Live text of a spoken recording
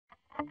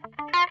Alright,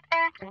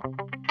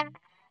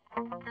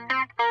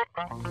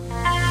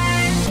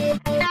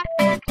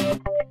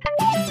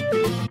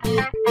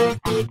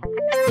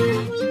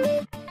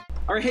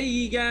 hey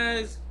you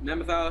guys,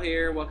 Mammoth Owl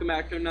here. Welcome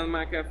back to another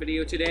Minecraft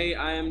video. Today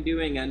I am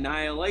doing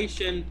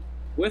Annihilation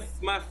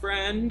with my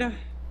friend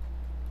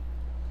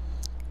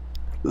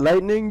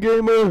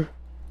LightninGamer.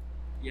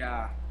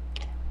 Yeah.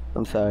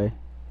 I'm sorry.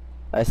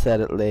 I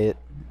said it late.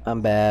 I'm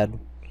bad.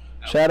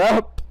 Shut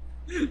up!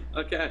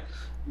 Okay.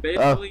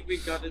 Basically, we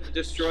gotta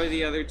destroy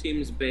the other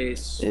team's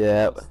base.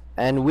 Yeah,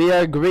 and we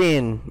are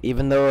green,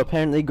 even though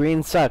apparently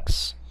green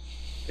sucks.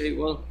 Okay,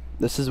 well,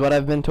 this is what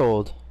I've been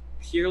told.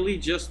 Purely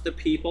just the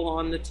people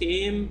on the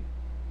team,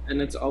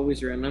 and it's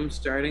always random,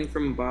 starting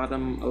from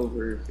bottom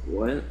over.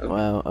 What? Okay.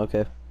 Wow,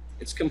 okay.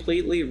 It's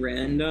completely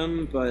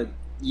random, but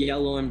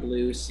yellow and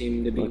blue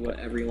seem to be what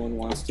everyone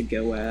wants to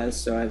go as,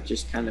 so I've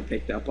just kind of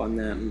picked up on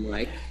that and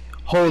like...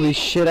 Holy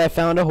shit, I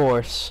found a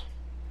horse.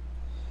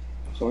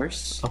 A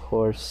horse? A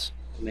horse.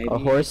 Maybe a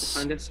horse.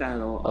 Find a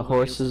saddle. A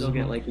horse is... still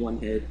get like one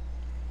hit.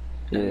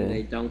 And yeah.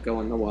 They don't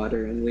go in the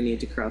water, and we need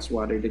to cross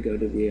water to go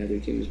to the other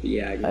teams, but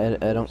yeah.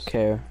 I don't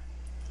care.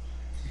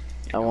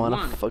 Yeah, I want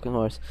a fucking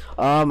horse.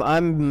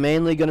 I'm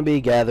mainly gonna be a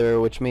gatherer,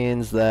 which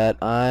means that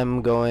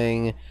I'm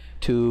going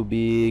to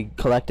be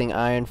collecting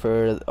iron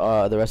for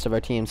the rest of our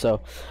team.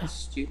 So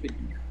stupid.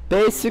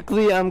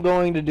 Basically, I'm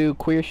going to do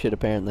queer shit.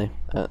 Apparently,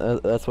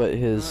 that's what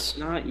his.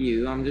 Not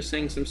you. I'm just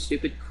saying some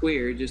stupid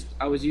queer.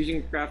 I was using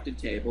a crafted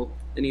table,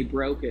 then he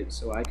broke it,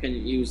 so I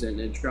couldn't use it, and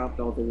it dropped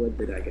all the wood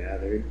that I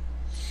gathered.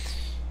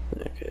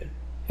 Okay.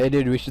 Hey,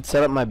 dude, we should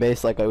set up my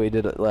base like we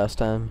did it last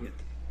time. Yeah.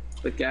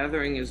 But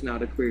gathering is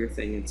not a queer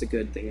thing, it's a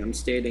good thing. I'm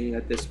stating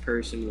that this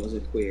person was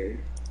a queer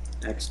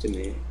next to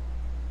me.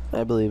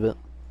 I believe it.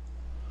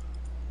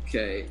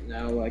 Okay,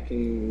 now I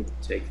can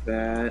take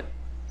that,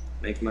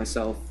 make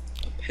myself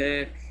a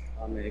pick,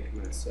 I'll make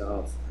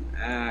myself an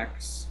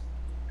axe.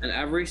 And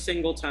every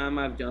single time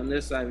I've done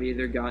this, I've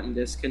either gotten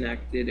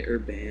disconnected or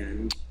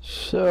banned.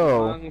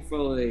 So...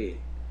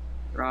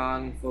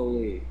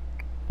 Wrongfully.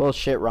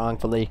 Bullshit,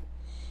 wrongfully.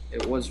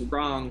 It was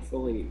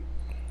wrongfully.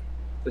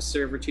 The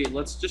server cheat.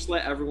 Let's just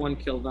let everyone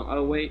kill them.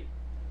 Oh wait,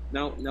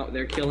 no,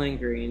 they're killing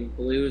green.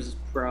 Blue is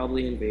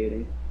probably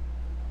invading.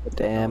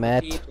 Damn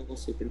it! People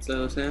sleeping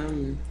so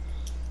sound.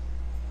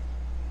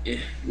 Yeah.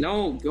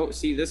 No, go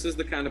see. This is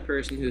the kind of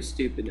person who's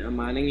stupid. I'm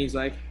mining. He's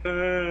like,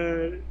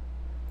 hi.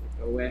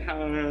 Go away,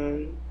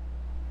 hi.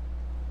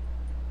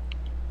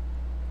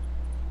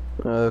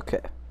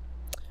 Okay.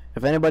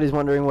 If anybody's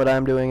wondering what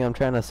I'm doing, I'm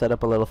trying to set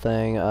up a little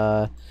thing.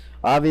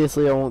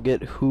 Obviously, I won't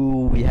get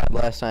who we had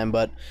last time,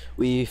 but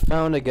we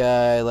found a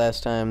guy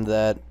last time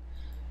that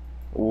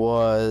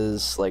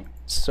was, like,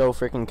 so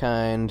freaking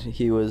kind.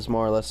 He was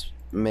more or less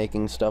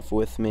making stuff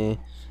with me,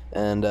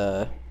 and,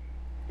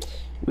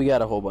 we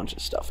got a whole bunch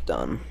of stuff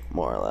done,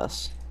 more or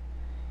less.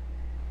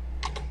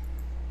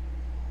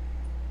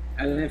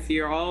 And if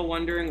you're all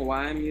wondering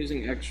why I'm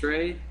using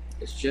X-ray,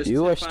 it's just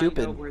you are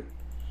stupid.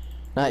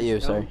 Not you,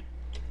 sorry.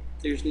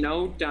 There's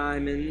no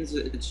diamonds,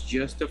 it's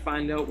just to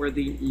find out where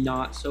the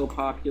not so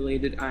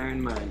populated iron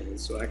mine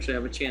is, so I actually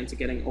have a chance of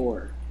getting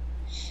ore.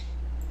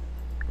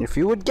 If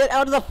you would get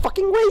out of the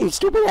fucking way, you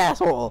stupid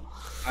asshole!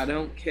 I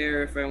don't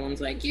care if everyone's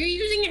like, you're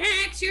using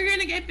hacks, you're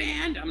gonna get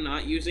banned. I'm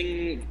not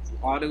using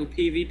auto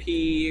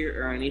PvP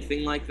or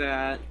anything like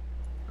that.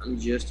 I'm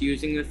just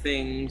using the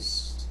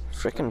things.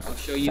 Frickin' I'll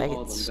show you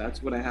all of them,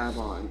 that's what I have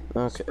on.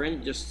 Okay.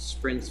 Sprint just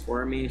sprints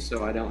for me,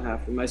 so I don't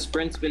have to. My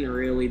sprint's been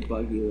really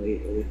buggy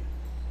lately.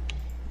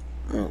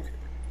 Okay.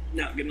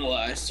 Not gonna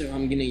lie, so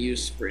I'm gonna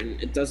use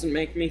sprint. It doesn't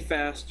make me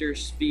faster,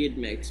 speed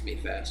makes me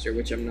faster,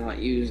 which I'm not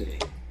using.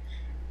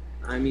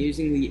 I'm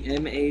using the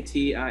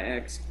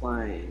MATIX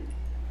client.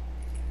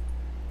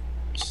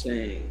 Just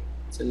saying,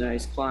 it's a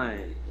nice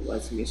client. It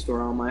lets me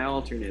store all my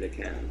alternate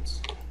accounts.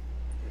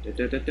 I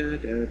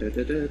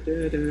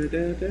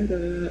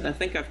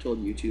think I've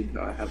told YouTube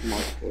how I have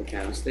multiple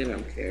accounts, they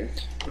don't care.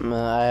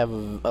 I have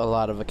a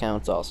lot of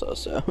accounts also,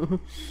 so...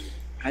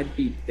 I'd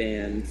be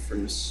banned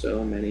from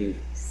so many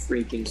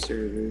freaking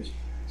servers.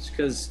 It's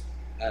because,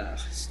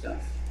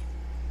 stuff.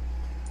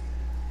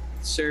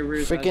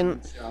 Servers. Freaking,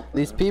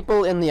 these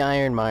people in the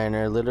iron mine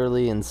are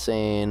literally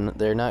insane.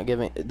 They're not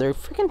giving, they're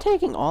freaking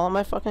taking all of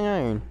my fucking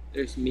iron.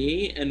 There's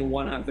me and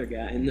one other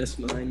guy in this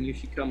mine. You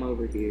should come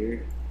over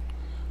here.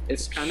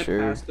 It's kind of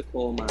past the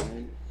coal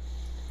mine.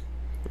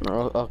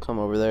 I'll come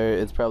over there.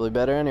 It's probably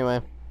better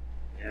anyway.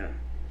 Yeah.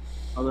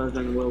 Other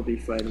than we'll be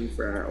fighting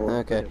for our ore.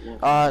 Okay.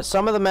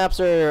 Some of the maps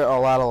are a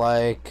lot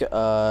alike.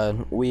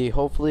 We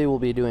hopefully will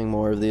be doing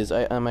more of these.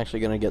 I'm actually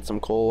gonna get some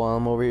coal while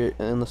I'm over here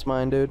in this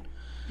mine, dude.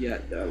 Yeah,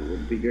 that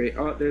would be great.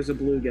 Oh, there's a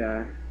blue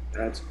guy.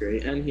 That's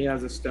great. And he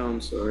has a stone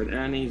sword.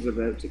 And he's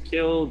about to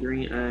kill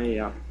green.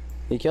 Yeah.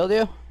 He killed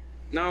you?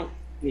 No.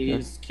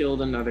 He's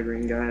killed another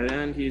green guy.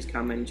 And he's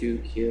coming to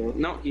kill.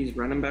 No, he's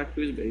running back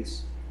to his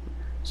base.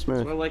 Smooth.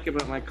 That's what I like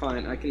about my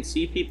client. I can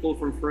see people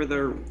from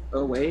further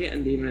away,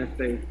 and even if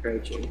they're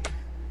crouching.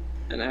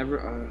 And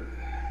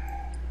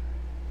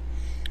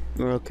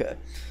Okay.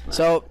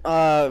 So,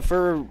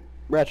 for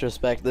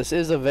retrospect, this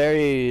is a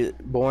very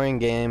boring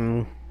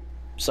game,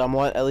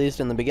 somewhat, at least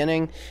in the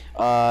beginning.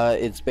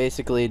 It's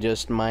basically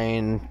just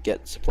mine,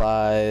 get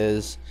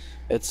supplies.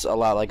 It's a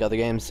lot like other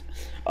games.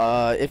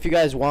 If you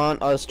guys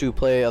want us to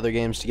play other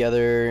games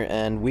together,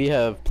 and we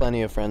have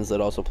plenty of friends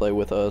that also play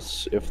with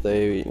us if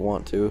they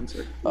want to.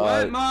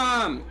 What,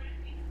 Mom?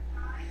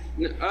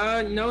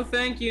 No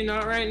thank you,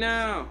 not right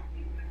now.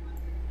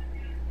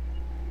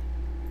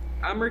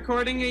 I'm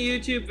recording a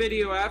YouTube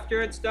video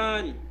after it's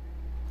done.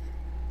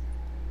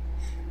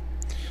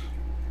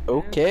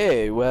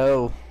 Okay,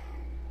 well...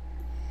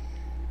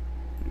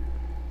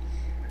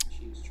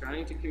 She's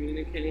trying to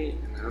communicate,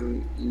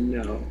 and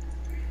no.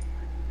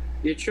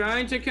 You're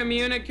trying to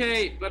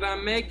communicate, but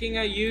I'm making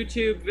a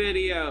YouTube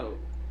video.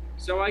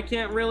 So I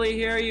can't really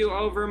hear you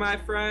over my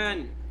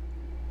friend.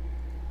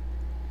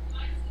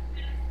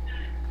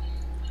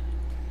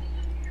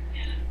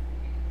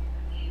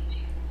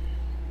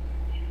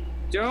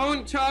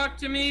 Don't talk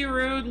to me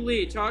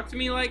rudely. Talk to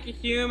me like a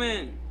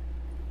human.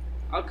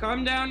 I'll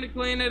come down to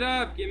clean it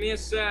up. Give me a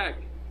sec.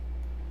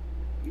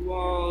 You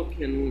all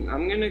can...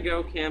 I'm gonna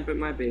go camp at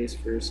my base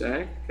for a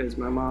sec, because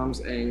my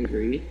mom's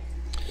angry.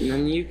 And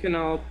then you can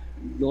all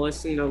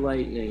listen to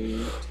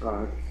Lightning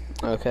talk.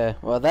 Okay,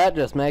 well that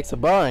just makes a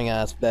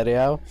boring-ass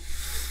video.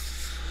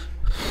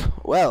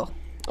 Well,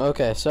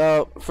 okay,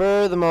 so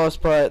for the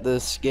most part,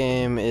 this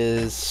game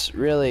is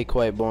really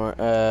quite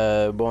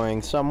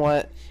boring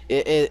somewhat.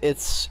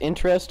 It's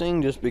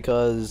interesting just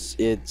because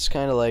it's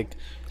kind of like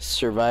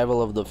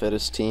survival of the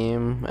fittest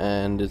team,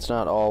 and it's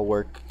not all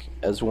work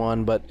as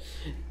one, but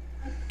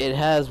it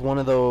has one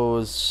of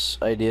those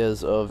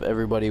ideas of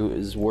everybody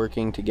is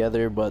working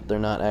together, but they're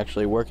not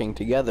actually working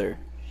together,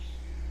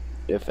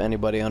 if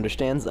anybody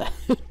understands that.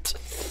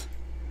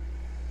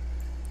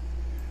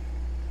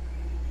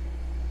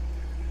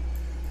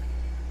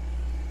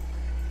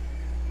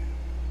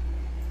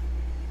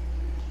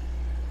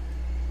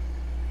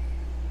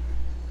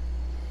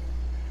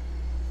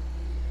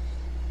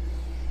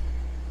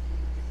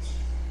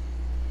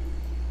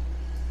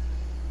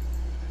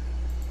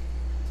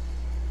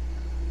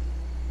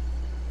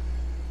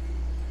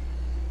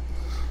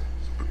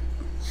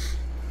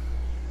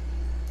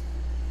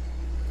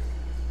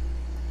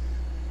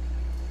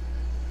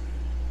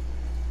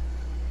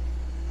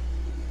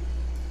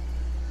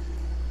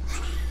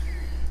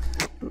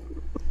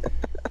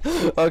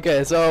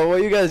 Okay, so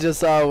what you guys just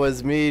saw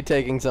was me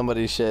taking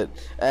somebody's shit,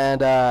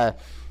 and I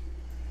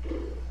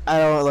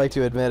don't like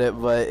to admit it,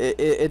 but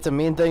it's a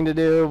mean thing to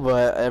do,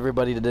 but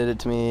everybody did it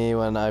to me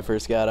when I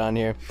first got on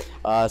here.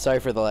 Sorry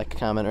for the like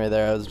comment right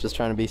there. I was just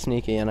trying to be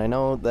sneaky, and I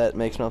know that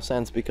makes no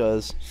sense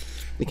because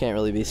you can't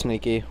really be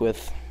sneaky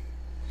with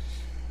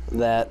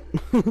that.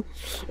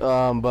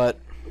 But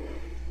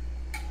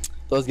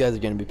those guys are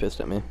gonna be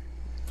pissed at me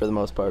for the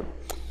most part.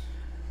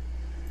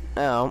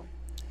 Now,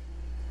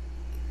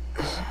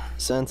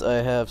 since I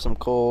have some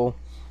coal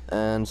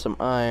and some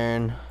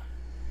iron,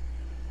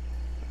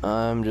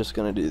 I'm just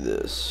gonna do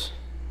this.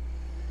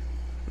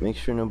 Make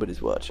sure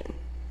nobody's watching.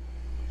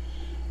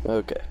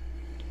 Okay.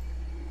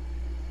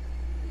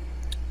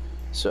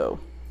 So,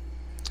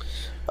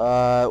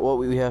 what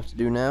we have to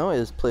do now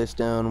is place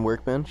down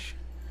workbench,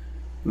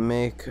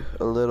 make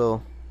a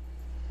little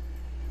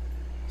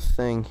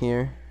thing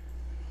here,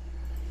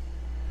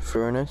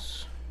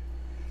 furnace.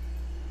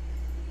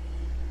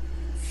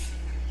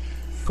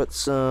 Put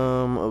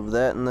some of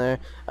that in there.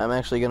 I'm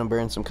actually gonna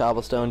burn some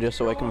cobblestone just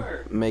so I can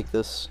make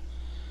this.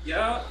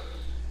 Yeah.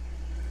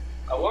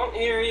 I won't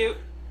hear you.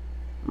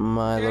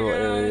 My little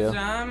area.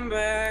 I'm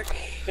back.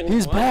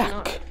 He's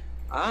back.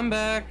 I'm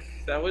back.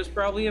 That was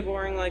probably a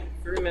boring like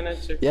 3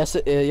 minutes. Or... Yes,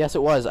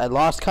 it was. I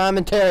lost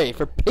commentary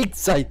for pig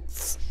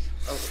sites.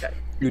 Okay.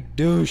 You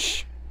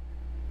douche.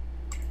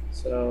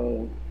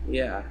 So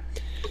yeah,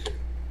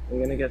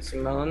 I'm gonna get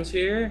some melons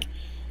here.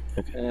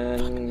 Okay.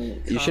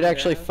 And you should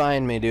actually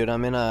find me, dude.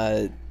 I'm in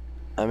a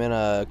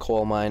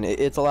coal mine.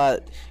 It's a lot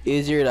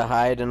easier to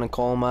hide in a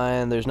coal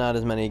mine. There's not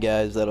as many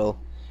guys that'll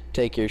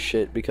take your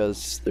shit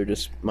because they're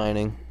just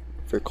mining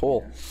for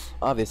coal,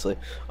 obviously.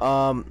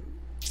 I'm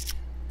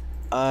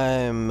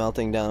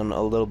melting down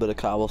a little bit of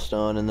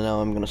cobblestone, and then now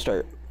I'm gonna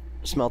start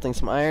smelting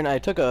some iron. I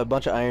took a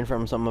bunch of iron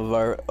from some of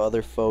our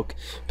other folk.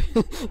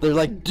 They're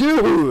like,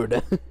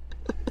 dude.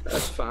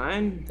 That's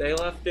fine. They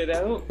left it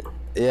out.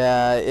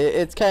 Yeah,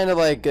 it's kind of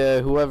like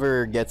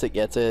whoever gets it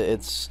gets it.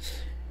 It's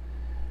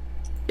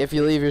if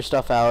you leave your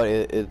stuff out,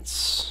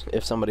 it's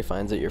if somebody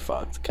finds it, you're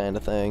fucked, kind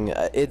of thing.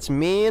 It's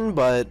mean,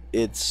 but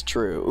it's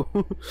true.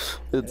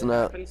 It's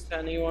not. If it happens to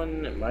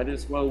anyone, it might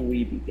as well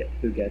we be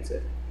who gets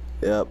it.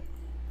 Yep.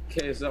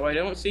 Okay, so I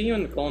don't see you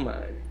in the coal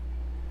mine.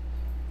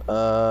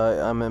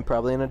 I'm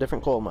probably in a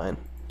different coal mine.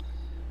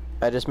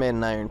 I just made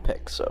an iron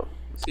pick, so.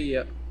 See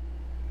ya.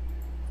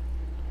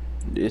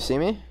 Do you see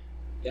me?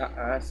 Yeah,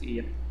 I see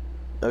ya.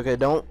 Okay,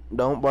 don't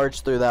barge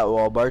through that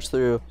wall. Barge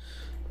through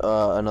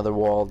another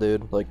wall,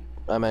 dude. Like,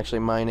 I'm actually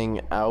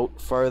mining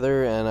out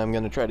farther, and I'm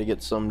gonna try to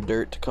get some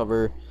dirt to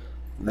cover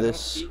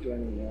this. I don't see you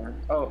anymore.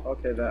 Oh,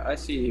 okay, I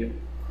see you.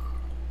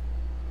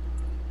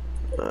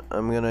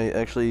 I'm gonna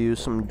actually use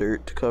some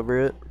dirt to cover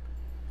it.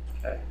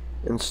 Okay.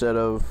 Instead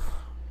of...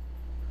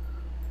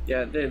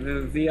 Yeah,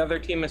 the other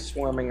team is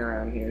swarming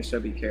around here, so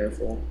be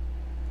careful.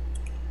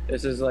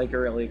 This is like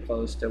really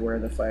close to where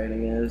the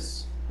fighting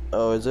is.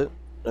 Oh, is it?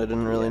 I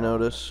didn't really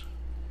notice.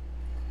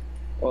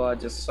 Well, I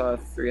just saw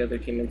 3 other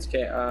teammates.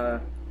 Okay,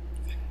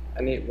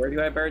 where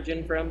do I barge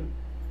in from?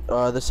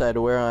 This side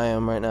of where I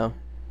am right now.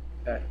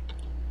 Okay.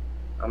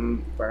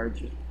 I'm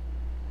barging.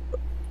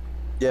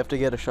 You have to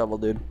get a shovel,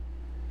 dude.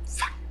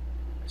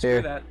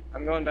 Screw that.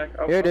 I'm going back.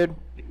 Oh, here, dude.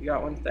 You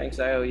got one? Thanks,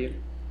 I owe you.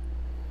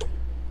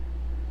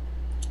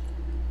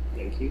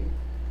 Thank you.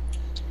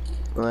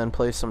 And then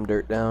place some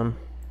dirt down.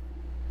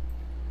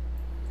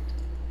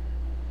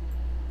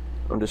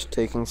 I'm just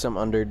taking some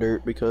under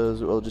dirt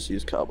because we'll just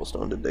use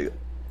cobblestone to dig it.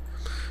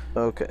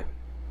 Okay,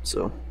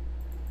 so.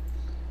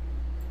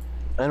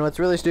 And what's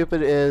really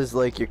stupid is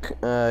like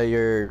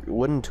your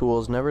wooden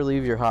tools never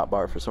leave your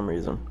hotbar for some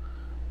reason.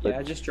 Yeah,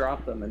 I just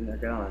dropped them and they're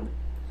gone.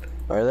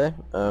 Are they?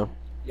 Oh.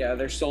 Yeah,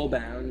 they're soul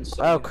bound.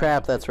 So oh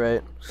crap, that's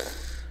right.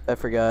 I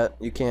forgot.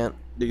 You can't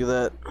do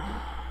that.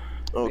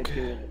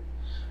 Okay.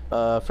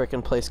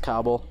 Frickin' place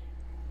cobble.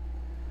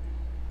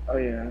 Oh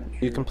yeah.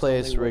 You can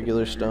place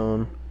regular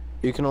stone.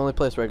 You can only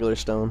place regular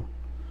stone.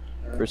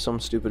 For some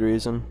stupid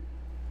reason.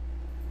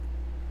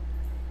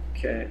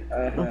 Okay,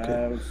 I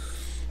have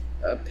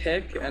a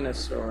pick and a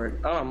sword.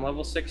 Oh, I'm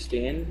level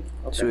 16.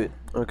 Okay. Sweet.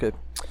 Okay.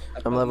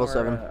 I'm level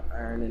 7.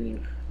 Iron in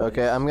you.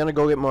 Okay, I'm gonna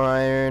go get more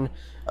iron.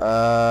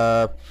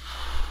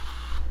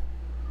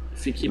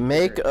 If you keep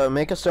make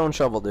a stone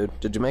shovel, dude.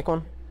 Did you make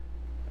one?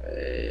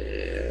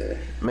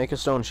 Make a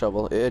stone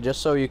shovel,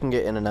 just so you can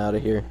get in and out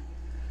of here.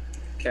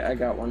 Okay, I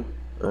got one.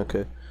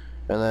 Okay,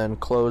 and then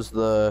close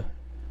the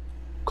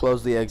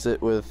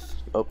exit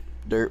with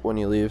dirt when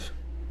you leave.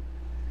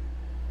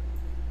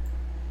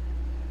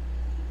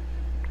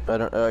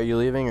 Are you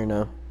leaving or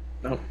no?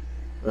 No.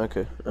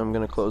 Okay, I'm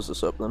gonna close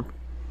this up then.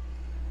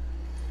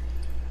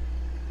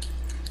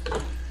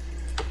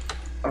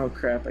 Oh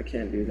crap, I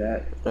can't do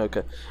that.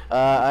 Okay,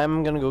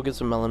 I'm gonna go get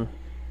some melon.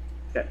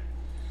 Okay.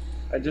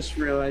 I just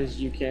realized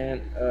you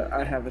can't,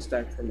 I have a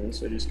stack for me,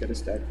 so just get a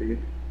stack for you.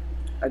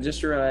 I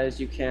just realized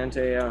you can't,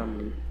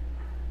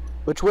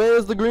 Which way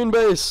is the green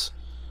base?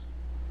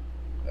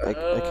 I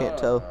can't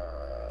tell.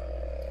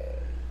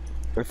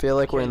 I feel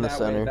like we're in the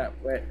center.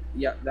 That way.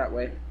 Yeah, that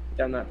way.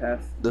 Down that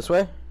path. This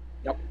way?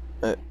 Yep.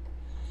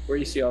 Where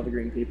you see all the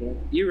green people.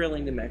 You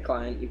really need my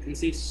client. You can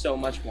see so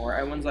much more.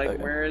 Everyone's like,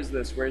 where is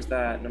this? Where's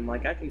that? And I'm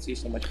like, I can see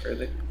so much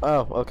further.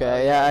 Oh,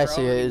 okay. Yeah, I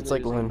see it. It's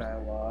like a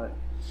lot.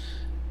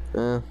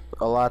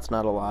 A lot's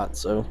not a lot,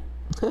 so.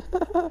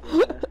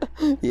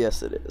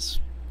 Yes, it is.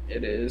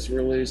 It is.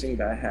 We're losing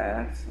by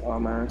half,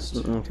 almost.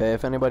 Okay,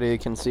 if anybody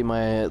can see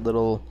my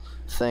little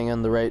thing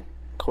in the right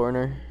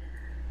corner.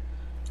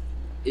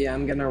 Yeah,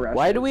 I'm gonna rush.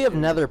 Why do we have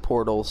nether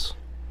portals?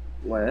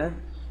 What?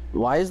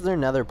 Why is there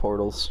nether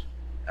portals?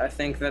 I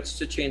think that's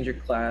to change your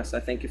class. I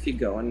think if you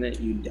go in it,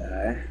 you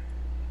die.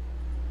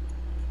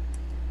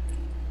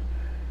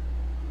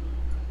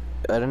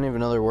 I didn't even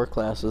know there were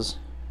classes.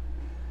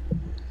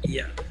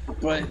 Yeah,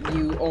 but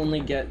you only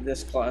get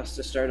this class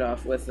to start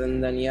off with,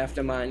 and then you have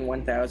to mine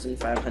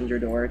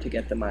 1,500 ore to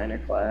get the miner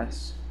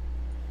class.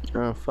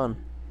 Oh, fun.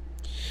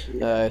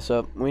 Yeah.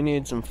 So we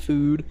need some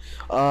food.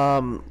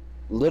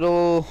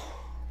 Little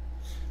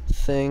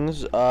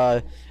things.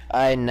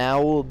 I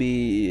now will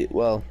be,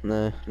 well,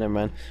 nah,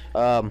 never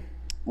mind.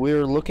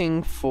 We're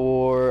looking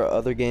for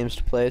other games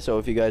to play, so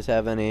if you guys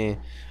have any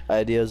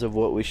ideas of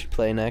what we should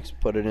play next,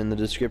 put it in the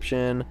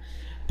description.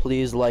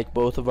 Please like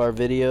both of our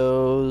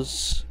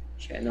videos.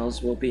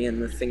 Channels will be in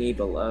the thingy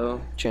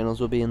below. Channels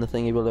will be in the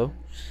thingy below.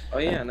 Oh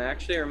yeah, and I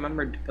actually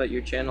remembered to put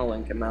your channel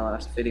link in my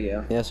last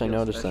video. Yes, I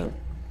noticed that.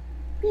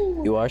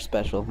 You are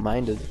special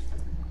minded.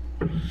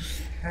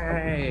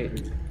 Hi.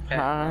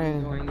 Hi.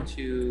 I'm going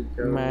to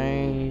go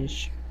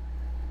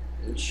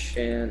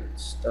enchant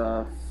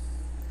stuff.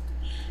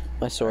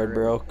 My sword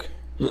broke.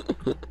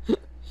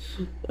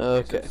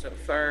 Okay. So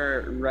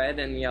far, red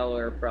and yellow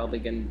are probably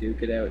gonna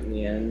duke it out in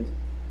the end.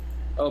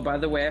 Oh, by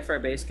the way, if our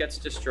base gets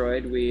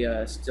destroyed, we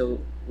still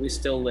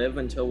live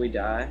until we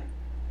die.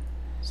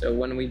 So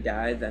when we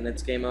die, then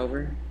it's game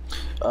over.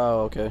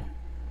 Oh, okay.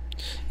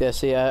 Yeah,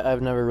 see,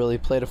 I've never really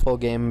played a full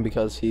game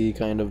because he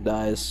kind of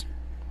dies.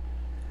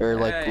 Or,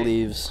 like,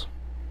 leaves.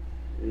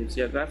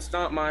 Yeah, that's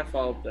not my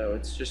fault, though.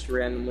 It's just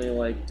randomly,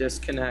 like,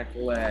 disconnect,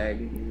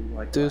 lag.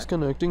 Like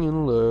disconnecting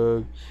and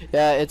lag.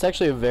 Yeah, it's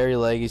actually a very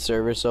laggy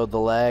server, so the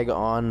lag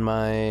on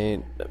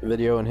my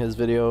video and his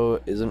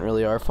video isn't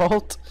really our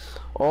fault.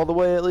 All the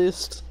way, at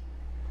least.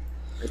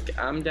 Like,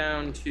 I'm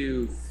down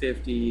to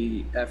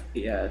 50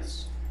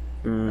 FPS.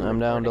 I'm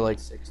down to like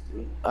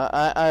 60.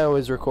 I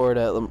always record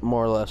at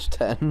more or less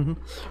 10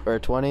 or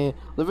 20.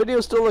 The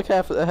videos still look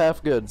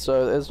half good,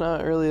 so it's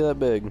not really that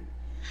big.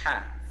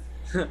 Half.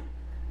 No,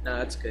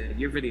 that's good.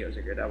 Your videos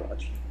are good. I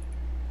watch.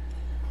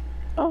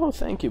 Oh,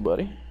 thank you,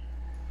 buddy.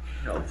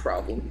 No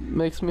problem.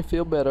 Makes me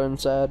feel better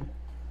inside.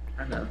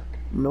 I know.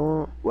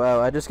 No.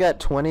 Wow, I just got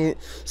 20.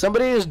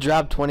 Somebody just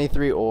dropped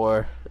 23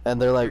 ore,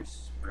 and they're like,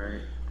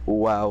 Smart.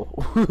 wow.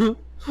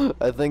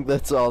 I think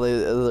that's all they.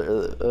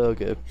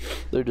 Okay.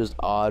 They're just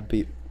odd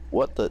people.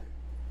 What the?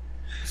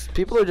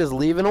 People are just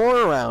leaving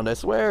ore around, I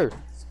swear.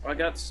 I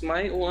got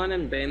Smite 1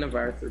 and Bane of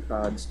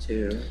Arthropods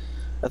 2.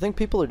 I think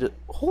people are just.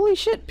 Holy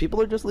shit,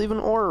 people are just leaving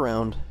ore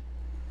around.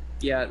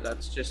 Yeah,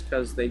 that's just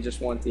because they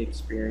just want the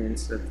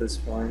experience at this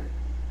point.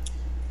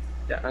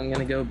 Yeah, I'm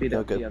gonna go beat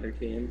up the other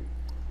team.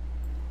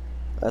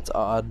 That's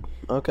odd.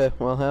 Okay,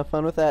 well, have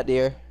fun with that,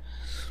 dear.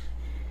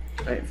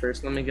 Alright,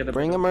 first let me get a...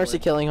 Bring a mercy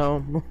killing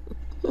home.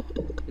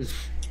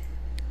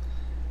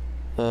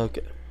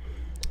 Okay.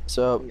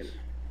 So,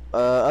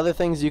 other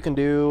things you can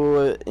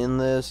do in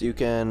this, you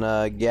can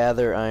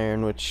gather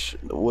iron, which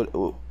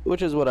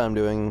is what I'm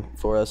doing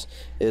for us.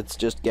 It's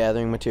just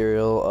gathering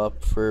material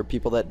up for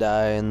people that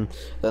die, and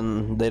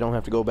then they don't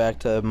have to go back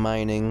to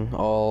mining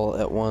all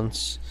at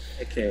once.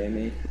 Okay,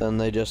 me. Then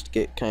they just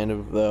get kind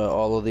of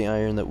all of the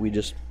iron that we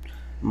just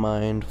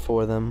mined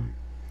for them,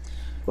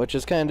 which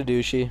is kind of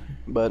douchey,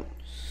 but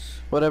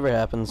whatever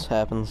happens,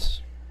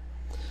 happens.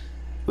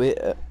 We,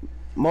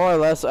 more or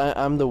less,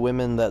 I'm the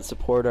women that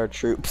support our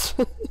troops.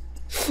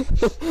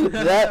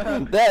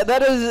 that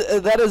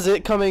is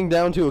it coming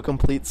down to a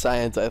complete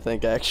science, I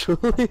think,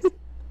 actually.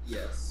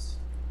 Yes.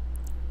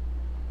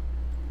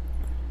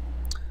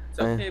 It's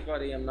okay,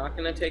 buddy. I'm not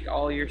gonna take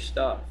all your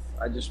stuff.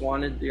 I just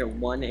wanted your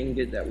one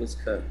ingot that was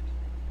cooked.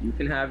 You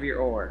can have your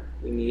ore.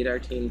 We need our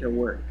team to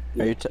work.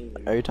 Are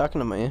you talking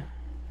to me?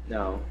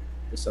 No.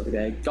 This other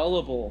guy.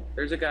 Gullible.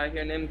 There's a guy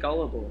here named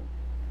Gullible.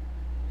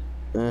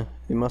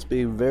 He must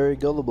be very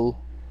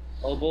gullible.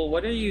 Gullible,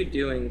 what are you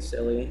doing,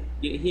 silly?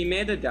 He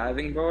made a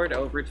diving board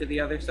over to the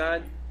other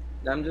side.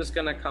 And I'm just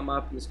gonna come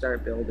up and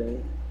start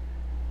building.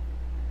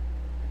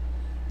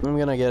 I'm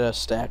gonna get a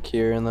stack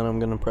here, and then I'm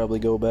gonna probably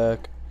go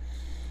back.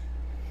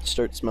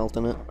 Start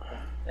smelting it.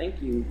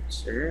 Thank you,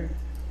 sir.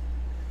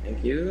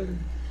 Thank you.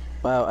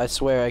 Wow, I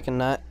swear I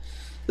cannot.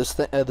 This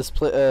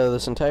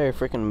entire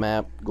freaking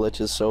map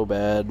glitches so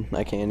bad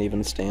I can't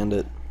even stand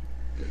it.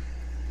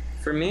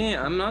 For me,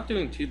 I'm not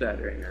doing too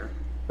bad right now.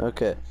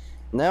 Okay,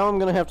 now I'm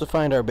gonna have to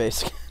find our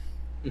base.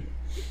 Oh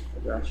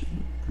gosh.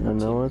 I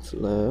know it's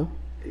low.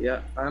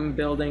 Yeah, I'm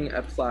building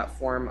a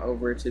platform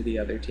over to the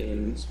other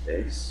team's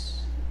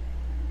base.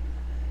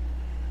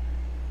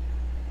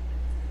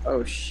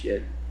 Oh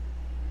shit.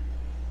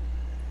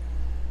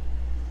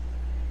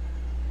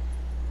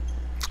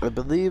 I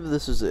believe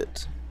this is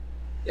it.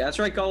 Yeah, that's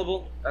right,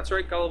 Gullible. That's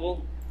right,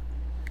 Gullible.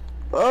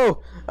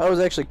 Oh, I was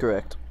actually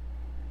correct.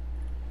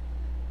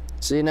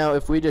 See, now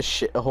if we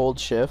just hold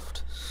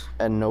shift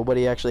and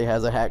nobody actually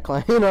has a hack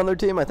client on their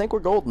team, I think we're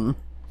golden.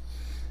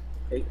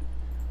 Hey,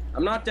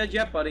 I'm not dead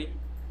yet, buddy.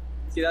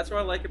 See, that's what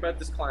I like about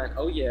this client.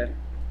 Oh yeah,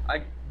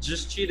 I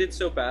just cheated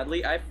so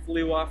badly. I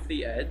flew off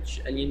the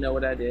edge, and you know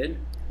what I did?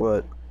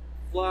 What?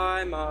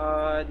 Fly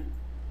mod.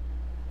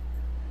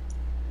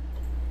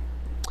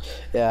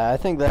 Yeah, I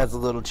think that's a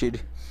little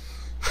cheaty.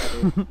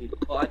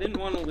 Well, I didn't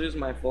want to lose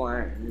my full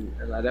iron,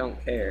 and I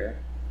don't care.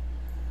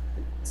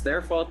 It's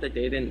their fault that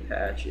they didn't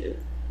patch it.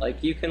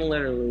 Like, you can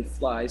literally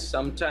fly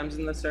sometimes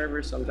in the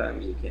server,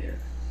 sometimes you can't.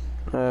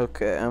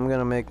 Okay, I'm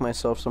gonna make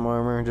myself some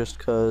armor just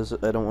cause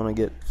I don't want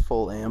to get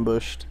full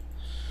ambushed.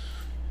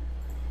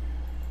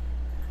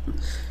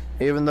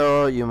 Even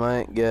though you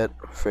might get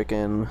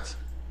freaking...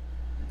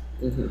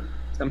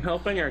 I'm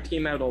helping our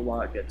team out a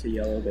lot get to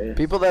yellow base.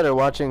 People that are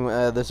watching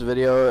this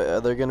video,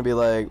 they're gonna be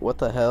like, what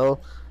the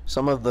hell?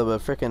 Some of the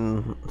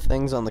freaking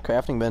things on the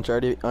crafting bench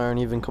aren't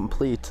even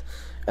complete.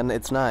 And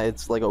it's not,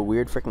 it's like a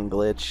weird freaking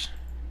glitch.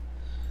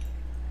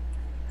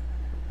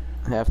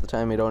 Half the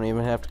time you don't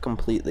even have to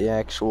complete the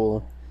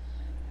actual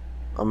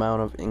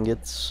amount of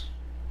ingots.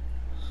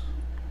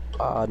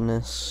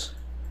 Oddness.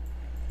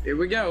 Here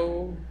we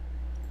go.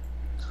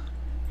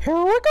 Here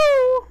we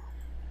go!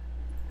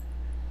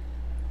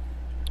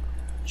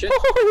 Shit.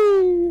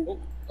 Oh,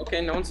 okay,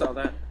 no one saw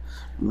that.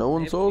 No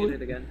one saw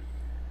it? Again.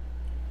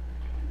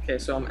 Okay,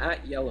 so I'm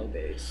at yellow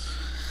base.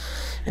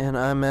 And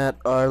I'm at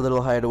our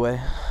little hideaway.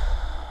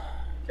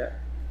 Okay.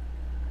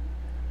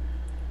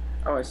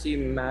 Oh, I see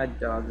Mad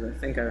Dogs. I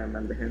think I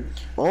remember him.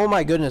 Oh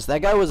my goodness,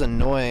 that guy was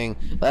annoying.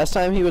 Last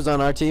time he was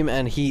on our team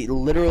and he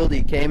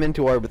literally came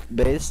into our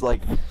base,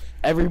 like,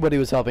 everybody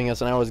was helping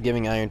us and I was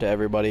giving iron to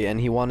everybody and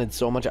he wanted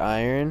so much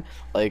iron,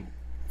 like,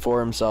 for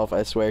himself,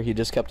 I swear. He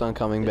just kept on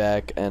coming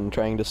back and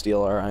trying to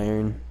steal our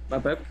iron. I'm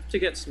about to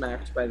get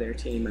smacked by their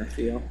team, I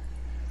feel.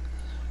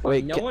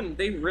 Wait,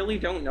 they really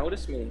don't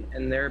notice me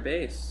in their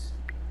base.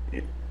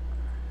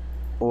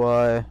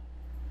 Why?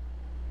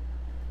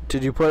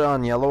 Did you put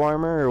on yellow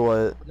armor or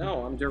what?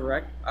 No, I'm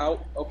direct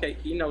out. Okay,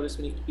 he noticed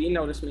me. He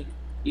noticed me.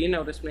 He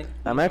noticed me.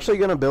 I'm actually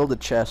gonna build a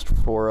chest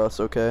for us,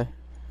 okay?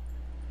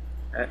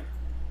 Okay.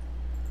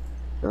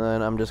 And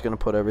then I'm just gonna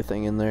put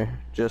everything in there,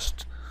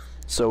 just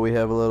so we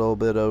have a little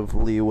bit of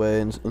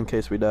leeway in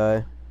case we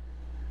die.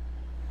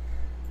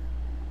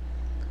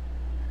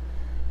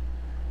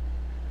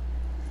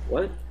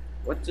 What?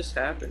 What just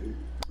happened?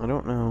 I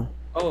don't know.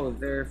 Oh,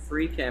 they're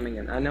free camming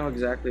in. I know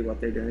exactly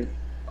what they're doing.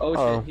 Oh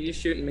Oh. shit, he's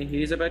shooting me.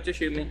 He's about to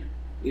shoot me.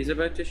 He's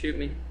about to shoot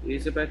me.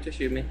 He's about to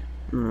shoot me.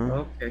 Mm.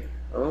 Okay.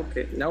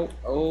 Okay. No.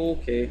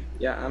 Okay.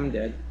 Yeah, I'm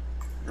dead.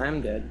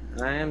 I'm dead.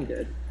 I am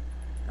dead.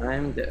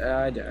 I'm dead.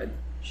 I died.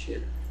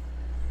 Shit.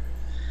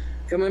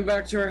 Coming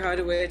back to our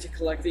hideaway to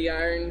collect the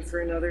iron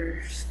for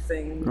another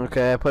thing.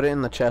 Okay, I put it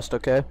in the chest,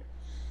 okay?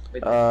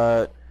 Wait,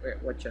 wait,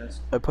 what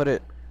chest? I put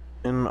it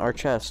in our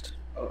chest.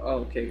 Oh,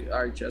 okay,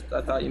 our chest.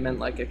 I thought you meant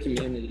like a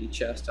community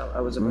chest. I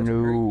was about to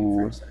No. hurt you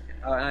for a second.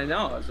 I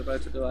know. I was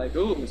about to be like,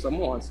 ooh,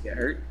 someone wants to get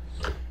hurt.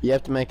 You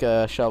have to make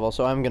a shovel,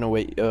 so I'm gonna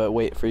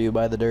wait for you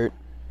by the dirt.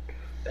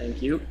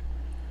 Thank you.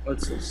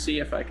 Let's see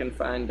if I can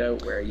find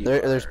out where you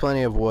There's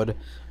plenty of wood.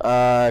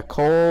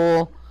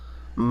 Coal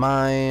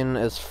mine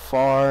as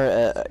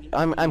far.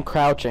 I'm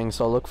crouching,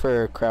 so look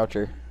for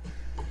croucher.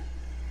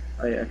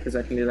 Oh yeah, because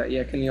I can do that.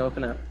 Yeah, can you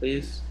open up,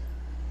 please?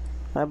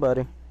 Hi,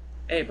 buddy.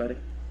 Hey, buddy.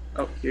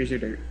 Oh, here's your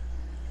dirt.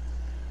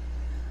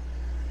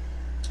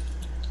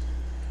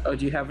 Oh,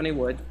 do you have any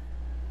wood?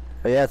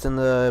 Oh yeah, it's in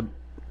the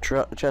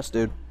chest,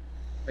 dude.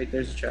 Wait,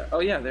 there's a chest. Oh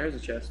yeah, there's a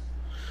chest.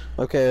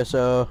 Okay,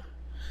 so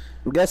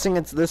I'm guessing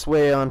it's this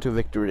way onto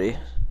victory.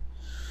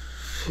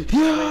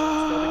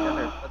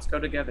 Yeah. Let's go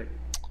together.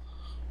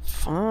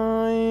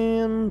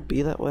 Fine,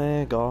 be that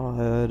way,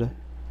 God.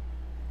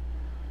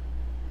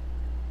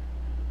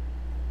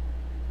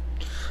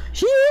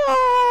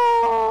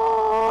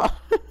 Yeah.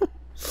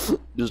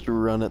 Just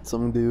run at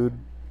some dude.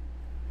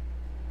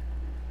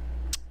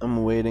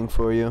 I'm waiting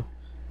for you.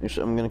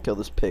 I'm gonna kill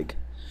this pig.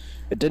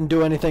 It didn't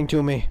do anything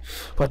to me,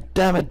 but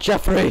damn it,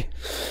 Jeffrey!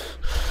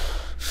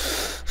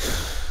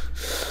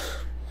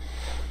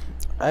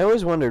 I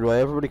always wondered why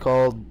everybody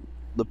called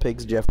the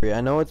pigs Jeffrey. I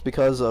know it's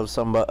because of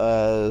some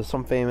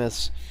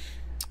famous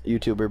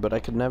YouTuber, but I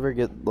could never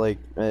get like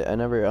I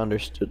never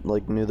understood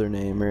knew their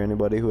name or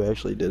anybody who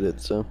actually did it.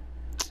 So,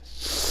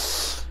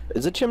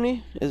 is it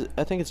Chimney?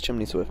 I think it's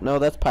Chimney Swift. No,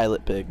 that's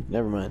Pilot Pig.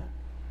 Never mind.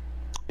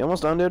 You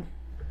almost done, dude?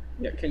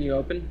 Yeah, can you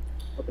open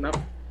up?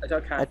 I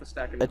took half a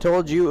stack of. I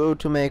told you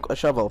to make a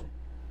shovel.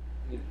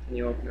 Can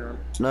you open it up?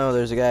 No,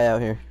 there's a guy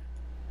out here.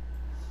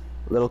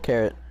 Little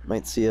carrot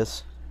might see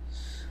us.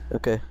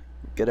 Okay,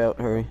 get out,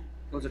 hurry.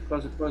 Close it,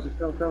 go.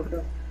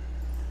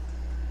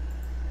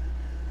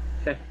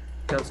 Okay,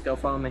 let's go,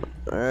 follow me.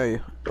 Where are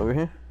you? Over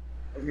here?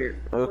 Over here.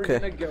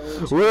 Okay.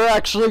 We're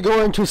actually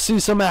going to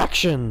see some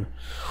action!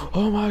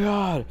 Oh my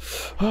god!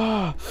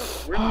 Ah!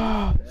 We're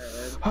Ah!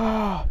 dead.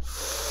 Ah!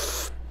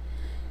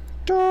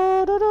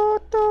 Da, da, da,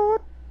 da,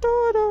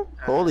 da, da.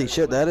 Holy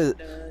shit, that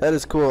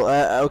is cool.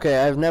 Okay,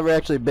 I've never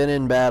actually been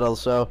in battle,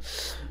 so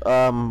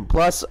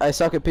plus I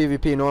suck at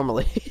PvP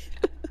normally.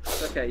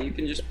 It's okay, you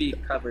can just be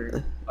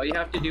covered. All you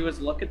have to do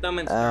is look at them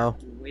and start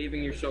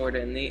waving your sword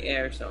in the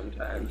air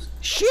sometimes.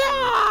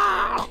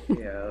 Yeah!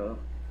 Yo.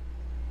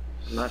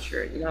 I'm not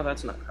sure. No,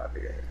 that's not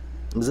copyright.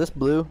 Is this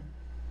blue?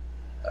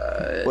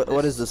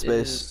 What is the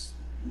space?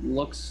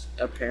 Looks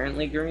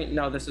apparently green.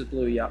 No, this is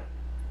blue, yup.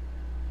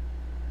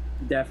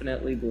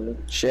 Definitely blue.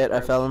 Shit,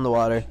 I fell in the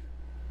water.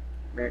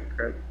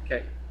 Crouch.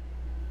 Okay.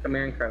 Come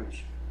here and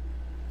crouch.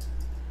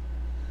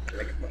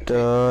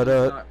 Da,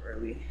 da, Not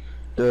really.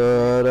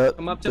 da, da,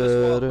 Come up to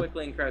this wall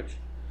quickly and crouch.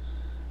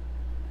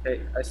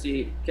 Okay, I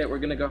see. Okay, we're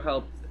gonna go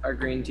help our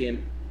green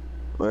team.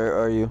 Where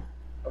are you?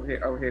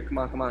 Over here. Come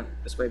on.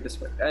 This way.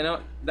 I know,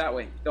 that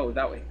way. Go,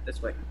 that way.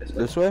 This way. This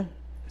way?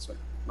 This way.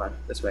 Come on,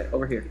 this way.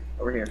 Over here.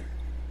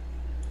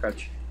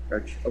 Crouch.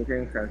 Over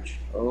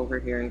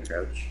here and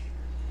crouch.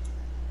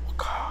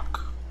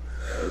 Cock.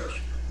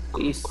 Crouch.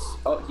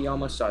 Oh, he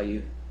almost saw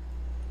you.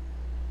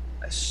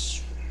 I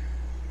swear.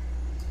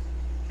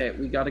 Okay,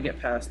 we gotta get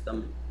past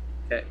them.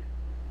 Okay.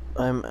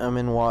 I'm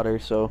in water,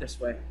 so. This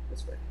way.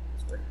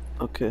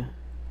 Okay.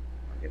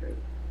 Get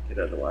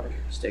out of the water.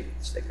 Stay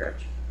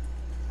crouch.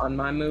 On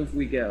my move,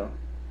 we go.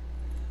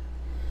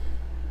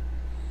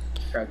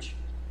 Crouch.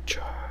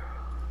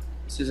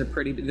 This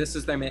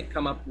is their mate.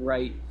 Come up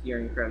right here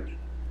and crouch.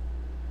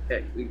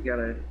 Okay, we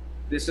gotta.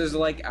 This is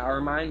like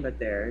our mine, but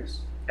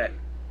theirs. Okay.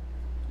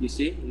 You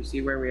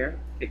see where we are?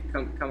 Okay,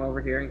 come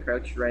over here and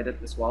crouch right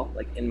at this wall,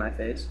 like in my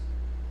face.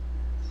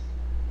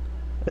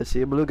 I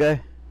see a blue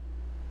guy.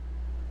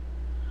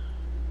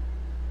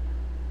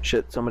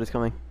 Shit, somebody's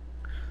coming.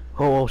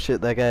 Oh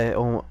shit, that guy.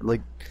 Oh, like,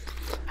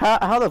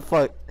 how the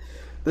fuck?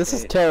 This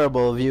is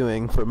terrible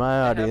viewing for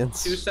my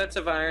audience. I have 2 sets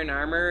of iron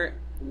armor,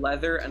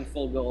 leather, and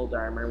full gold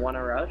armor.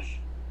 Wanna rush?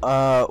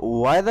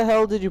 Why the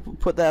hell did you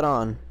put that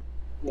on?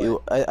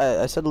 What?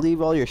 I said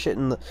leave all your shit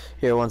in the.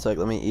 Here, one sec.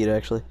 Let me eat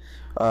actually.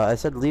 I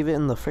said leave it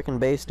in the frickin'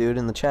 base, dude,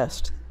 in the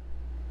chest.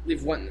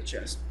 Leave what in the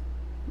chest?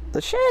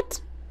 The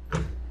shit.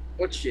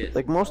 What shit?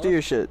 Like most of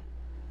your shit.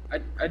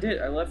 I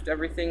did. I left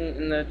everything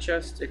in the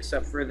chest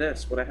except for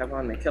this. What I have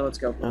on me. Okay, let's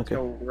go. Let's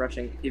go.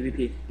 Rushing.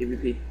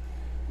 PvP.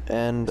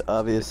 And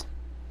obvious.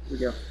 Here we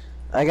go.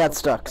 I got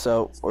stuck,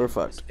 so we're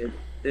fucked.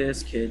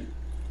 This kid.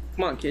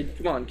 Come on,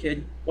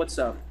 kid. What's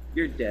up?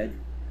 You're dead.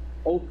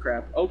 Oh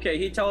crap. Okay,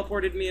 he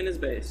teleported me in his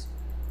base.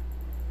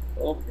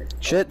 Okay.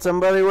 Shit,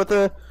 somebody with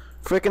a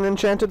frickin'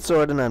 enchanted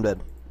sword and I'm dead.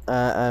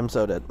 I'm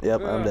so dead.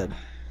 Yep, I'm Ugh. dead.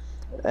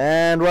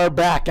 And we're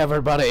back,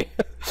 everybody.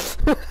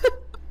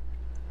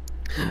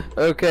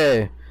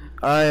 Okay,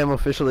 I am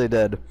officially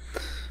dead.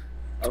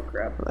 Oh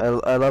crap.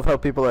 I love how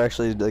people are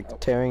actually like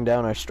tearing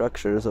down our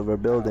structures of our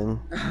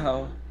building.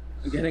 Oh,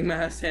 I'm getting my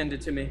ass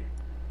handed to me.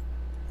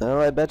 Oh,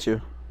 I bet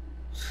you.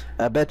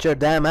 I bet your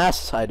damn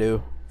ass I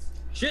do.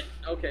 Shit!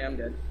 Okay, I'm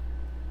dead.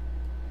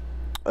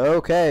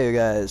 Okay, you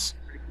guys.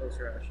 Pretty close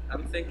rush.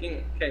 I'm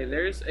thinking, okay,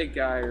 there's a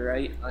guy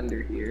right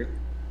under here.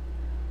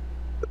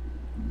 I'm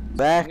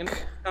gonna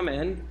Back. come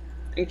in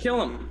and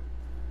kill him.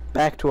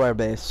 Back to our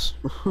base.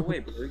 Oh,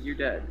 wait, Blue, you're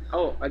dead.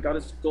 Oh, I got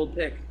his gold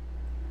pick.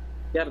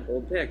 He had a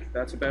gold pick.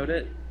 That's about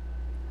it.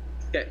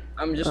 Okay,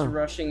 I'm just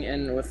rushing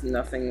in with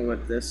nothing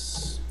with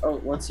this. Oh,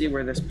 let's see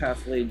where this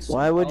path leads.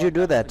 Why would All you I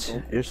do have is that?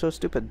 gold. You're so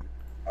stupid.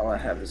 All I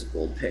have is a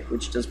gold pick,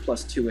 which does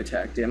 +2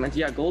 attack damage.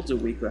 Yeah, gold's a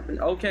weak weapon.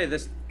 Okay,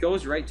 this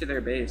goes right to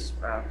their base.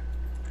 Wow.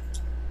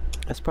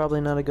 That's probably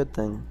not a good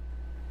thing.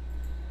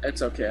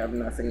 It's okay, I have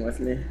nothing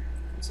with me.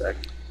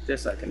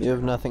 This I can You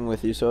have nothing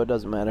with you, so it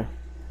doesn't matter.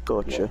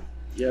 Gotcha.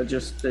 Yeah,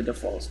 just the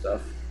default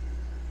stuff.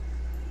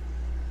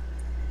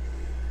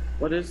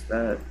 What is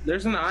that?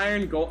 There's an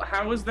iron golem.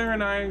 How is there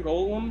an iron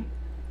golem?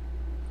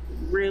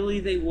 Really,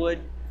 they would?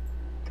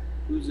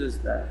 Whose is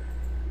that?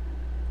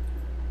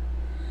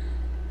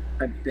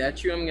 I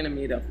bet you I'm gonna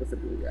meet up with a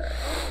blue guy.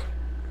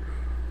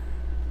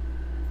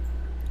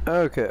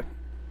 Okay.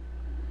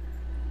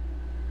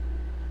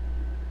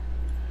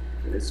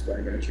 This is why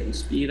I gotta turn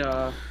speed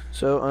off.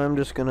 So I'm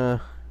just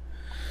gonna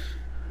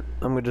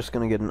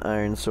get an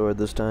iron sword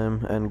this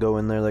time and go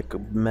in there like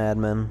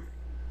madmen.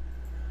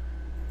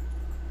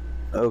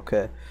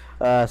 Okay.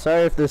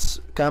 Sorry if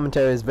this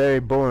commentary is very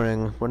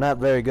boring. We're not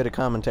very good at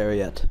commentary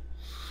yet.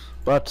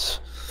 But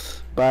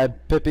by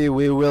Pippi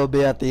we will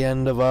be at the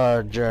end of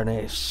our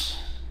journeys.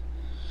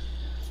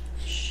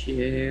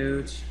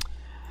 Shoot.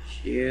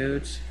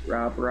 Shoot.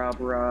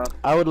 Rob.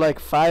 I would like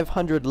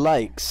 500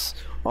 likes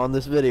on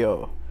this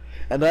video.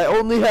 And I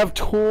only have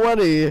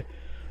 20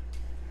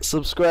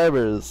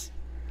 subscribers.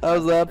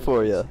 How's that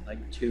for you?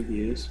 Like 2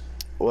 views.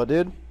 What,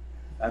 dude?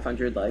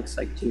 500 likes,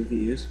 like 2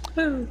 views.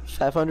 Woo.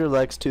 500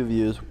 likes, 2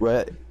 views.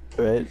 Right.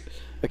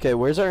 Okay,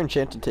 where's our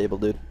enchanted table,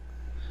 dude?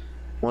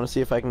 Want to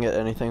see if I can get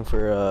anything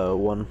for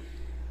 1. I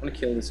wanna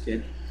kill this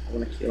kid. I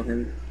wanna kill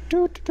him.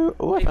 Oh,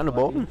 I Hey, found a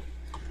buddy. bone.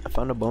 I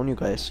found a bone, you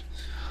guys.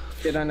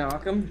 Did I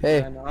knock him? Did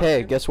Hey, I knock hey,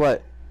 him? guess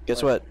what?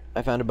 Guess what?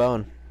 I found a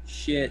bone.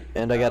 Shit.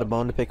 And I got a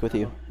bone to pick with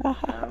you.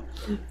 Ow.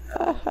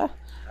 Ow.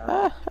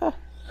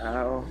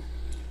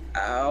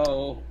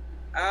 Ow.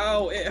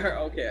 Ow. It hurt.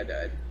 Okay, I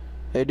died.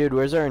 Hey, dude,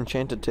 where's our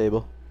enchanted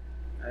table?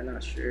 I'm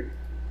not sure.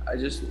 I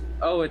just.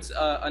 Oh, it's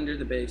under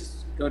the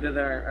base. Go to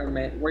our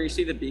man where you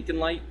see the beacon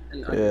light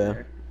and under Yeah.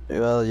 there.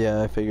 Well,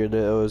 yeah, I figured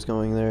I was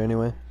going there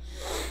anyway.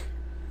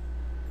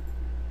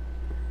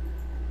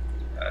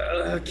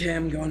 Okay,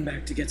 I'm going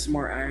back to get some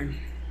more iron.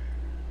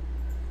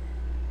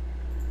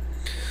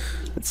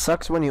 It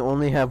sucks when you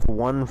only have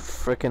 1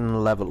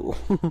 frickin' level.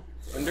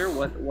 Wonder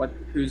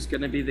who's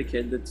gonna be the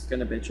kid that's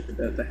gonna bitch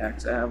about the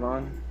hacks I have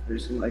on.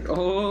 Who's like,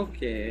 oh,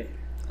 okay,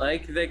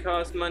 like they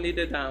cost money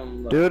to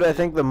download. Dude, I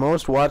think the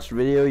most watched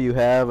video you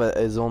have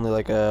is only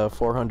like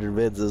 400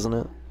 vids, isn't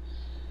it?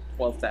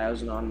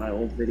 12,000 on my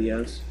old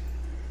videos.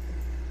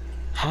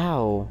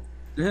 How?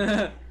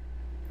 Oh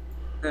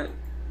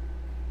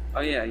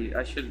yeah,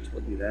 I should have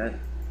told you that.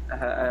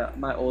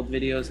 My old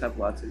videos have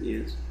lots of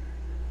views.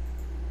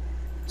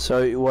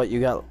 So what,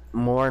 you got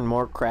more and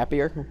more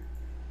crappier?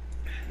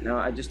 No,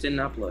 I just didn't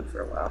upload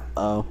for a while.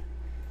 Oh.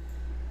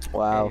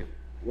 Wow. Hey,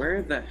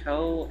 where the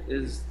hell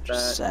is that?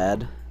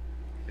 Sad.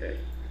 Okay.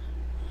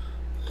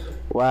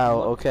 Wow,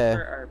 Look okay.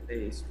 for our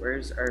base.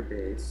 Where's our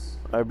base?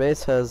 Our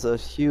base has a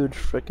huge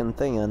frickin'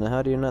 thing on it.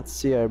 How do you not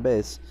see our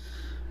base?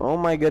 Oh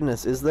my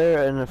goodness, is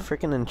there a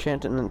frickin'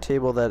 enchantment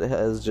table that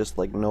has just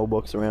like no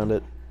books around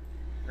it?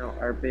 No,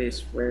 our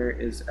base. Where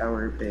is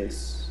our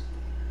base?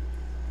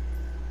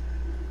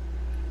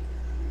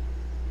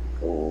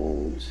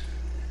 Gold.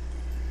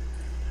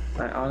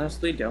 I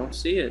honestly don't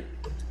see it.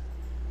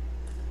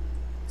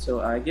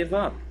 So I give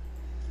up.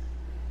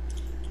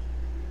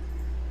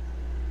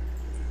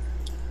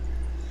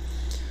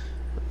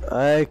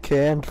 I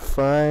can't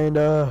find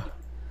Yeah,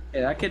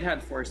 that kid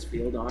had force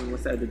field on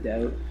without a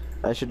doubt.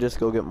 I should just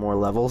go get more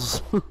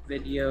levels.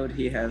 Videoed,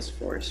 he has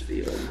force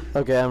field.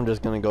 Okay, I'm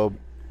just gonna go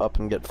up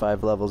and get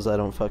 5 levels. I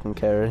don't fucking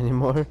care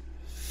anymore.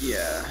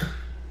 Yeah.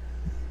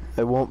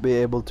 I won't be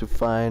able to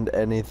find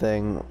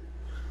anything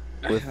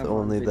with I have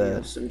only one video that.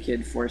 of some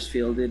kid force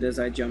fielded as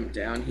I jumped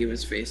down. He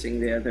was facing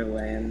the other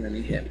way and then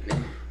he hit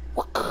me.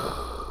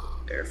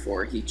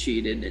 Therefore, he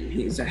cheated and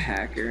he's a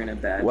hacker and a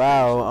bad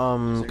Wow,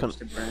 person. Deserves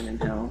to burn in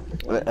hell.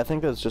 I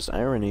think that's just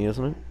irony,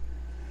 isn't it?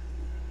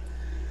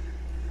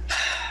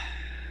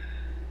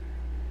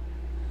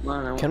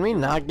 Can we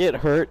not get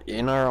hurt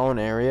in our own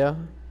area?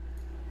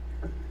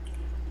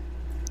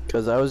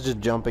 Because I was just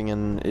jumping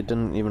and it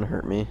didn't even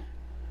hurt me.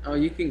 Oh,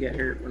 you can get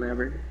hurt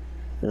whenever.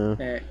 Yeah.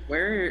 Okay,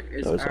 where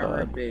is That was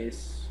our odd.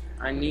 base?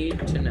 I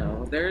need to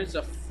know. There's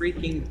a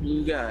freaking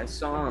blue guy. I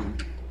saw him.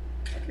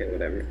 Okay,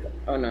 whatever.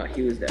 Oh no,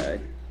 he was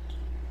died.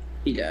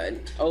 He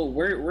died. Oh,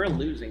 we're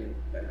losing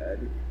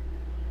bad.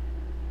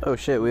 Oh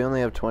shit, we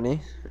only have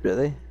 20?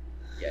 Really?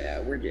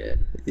 Yeah, we're dead.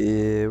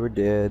 Yeah, we're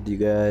dead, you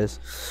guys.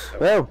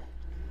 Well,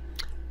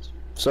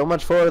 so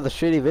much for the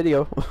shitty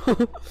video.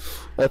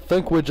 I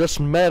think we just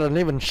made an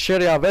even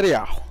shittier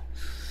video.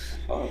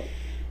 Oh.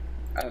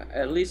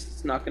 At least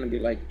it's not gonna be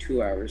like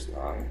 2 hours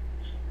long.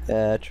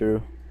 Yeah,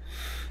 true.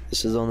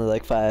 This is only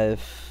like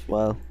 5.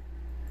 Well,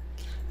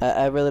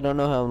 I really don't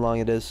know how long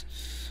it is.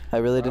 I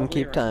really didn't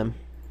keep time.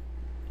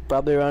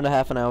 Probably around a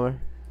half an hour.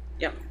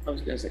 Yeah, I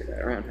was gonna say that,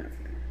 around half an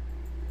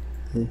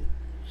hour.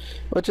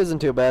 Which isn't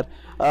too bad.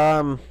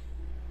 Well,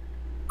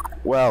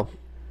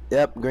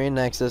 yep, Green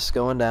Nexus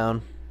going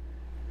down.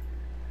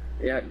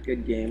 Yeah,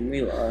 good game.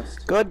 We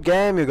lost. Good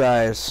game, you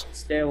guys.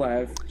 Stay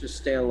alive. Just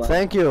stay alive.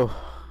 Thank you.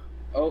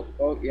 Oh,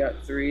 yeah.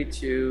 3,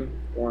 2,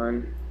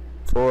 1.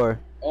 4.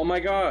 Oh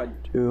my god.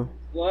 2.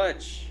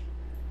 Clutch.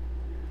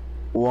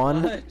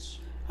 1. Clutch.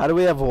 How do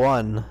we have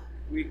 1?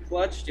 We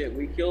clutched it.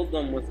 We killed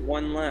them with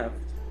 1 left.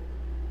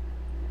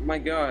 Oh my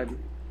god.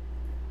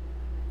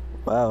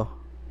 Wow.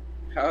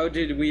 How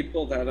did we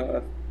pull that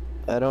off?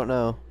 I don't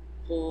know.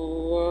 Clutch.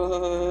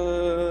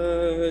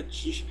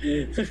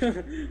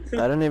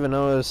 I don't even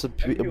know it's a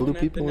blue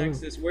people.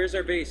 Where's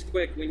our base?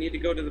 Quick, we need to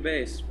go to the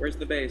base. Where's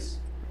the base?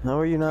 How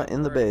are you not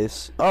in the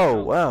base?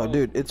 Oh, wow,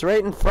 dude, it's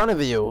right in front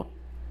of you.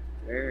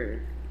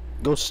 Where?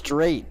 Go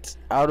straight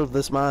out of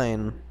this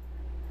mine.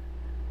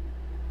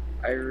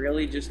 I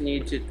really just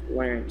need to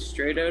learn.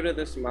 Straight out of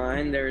this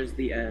mine, there is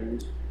the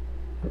end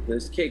of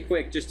this. Okay,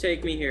 quick, just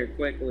take me here,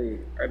 quickly.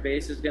 Our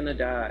base is gonna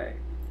die.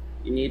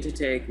 You need to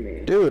take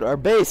me. Dude, our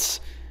base.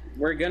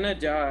 We're gonna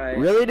die.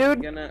 Really,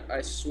 dude?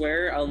 I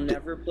swear I'll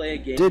never play a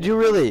game. Did you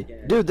really?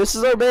 Again. Dude, this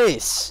is our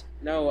base.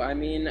 No, I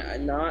mean,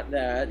 not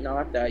that.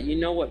 You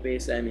know what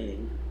base I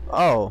mean.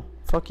 Oh,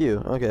 fuck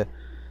you. Okay.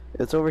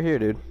 It's over here,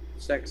 dude.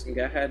 Some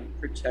guy had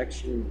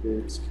protection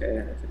boots,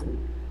 okay.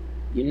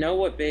 You know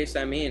what base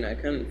I mean. I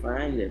couldn't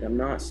find it. I'm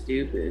not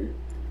stupid.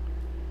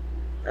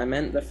 I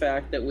meant the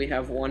fact that we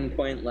have 1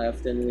 point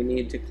left and we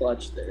need to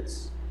clutch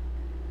this.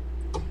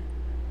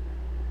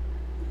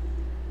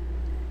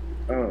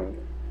 Oh.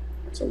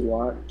 That's a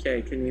lot.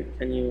 Okay, can you...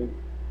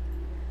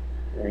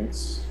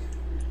 Thanks.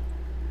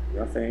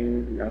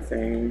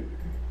 Nothing.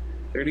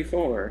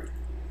 34.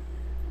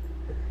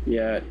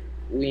 Yeah,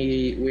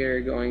 we're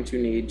going to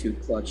need to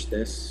clutch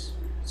this.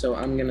 So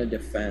I'm gonna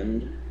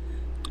defend.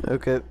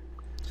 Okay.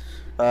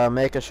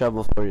 Make a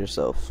shovel for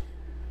yourself.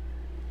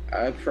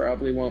 I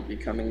probably won't be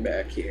coming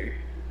back here.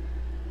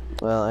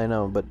 Well, I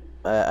know, but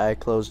I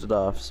closed it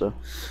off, so...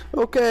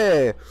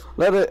 Okay!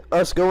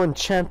 Us go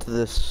enchant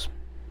this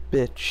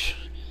bitch.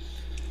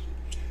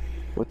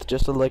 With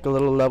just like a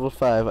little level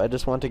 5. I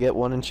just want to get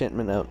 1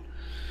 enchantment out.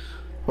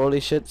 Holy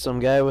shit, some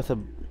guy with a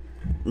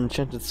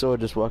enchanted sword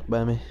just walked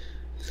by me.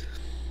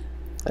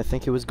 I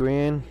think he was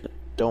green.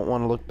 Don't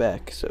want to look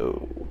back,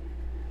 so...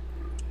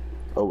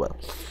 Oh well.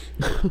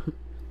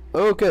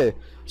 Okay,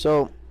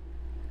 so...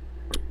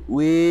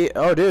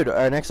 Oh dude,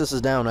 our Nexus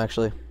is down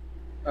actually.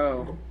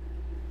 Oh.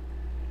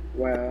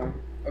 Wow.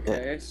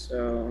 Okay, yeah.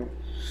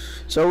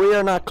 So we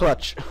are not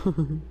clutch.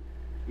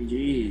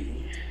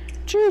 GG.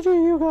 GG,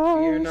 you guys.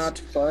 We are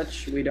not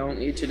clutch. We don't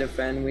need to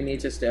defend. We need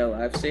to stay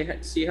alive.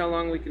 See how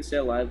long we can stay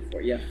alive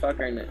for. Yeah,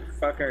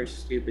 fuck our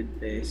stupid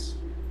base.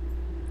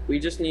 We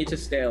just need to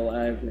stay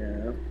alive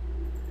now.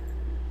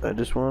 I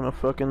just want a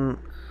fucking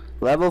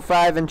level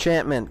 5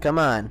 enchantment. Come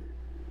on.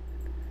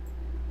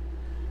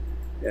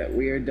 Yeah,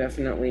 we are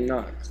definitely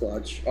not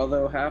clutch.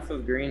 Although half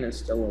of green is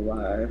still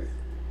alive.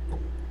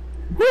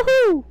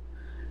 Woohoo!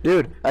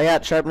 Dude, I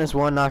got sharpness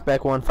 1,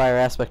 knockback 1, fire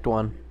aspect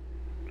 1.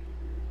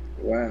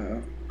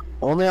 Wow.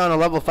 Only on a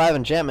level 5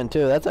 enchantment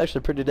too. That's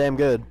actually pretty damn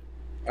good.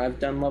 I've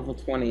done level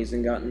 20s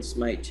and gotten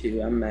smite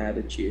too. I'm mad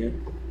at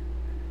you.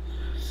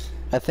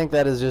 I think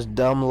that is just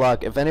dumb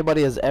luck. If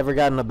anybody has ever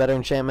gotten a better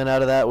enchantment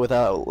out of that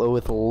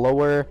with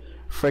lower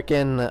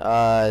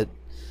frickin'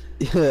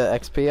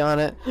 XP on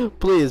it,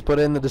 please put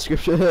it in the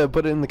description.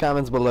 Put it in the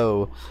comments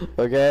below,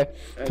 okay?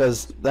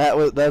 Because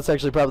that's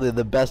actually probably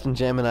the best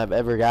enchantment I've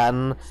ever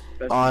gotten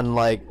on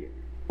like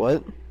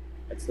what?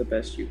 That's the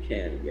best you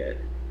can get.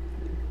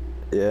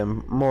 Yeah,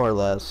 more or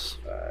less.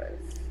 5.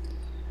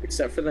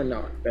 Except for the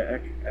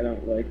knockback. I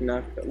don't like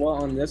knockback. Well,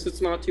 on this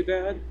it's not too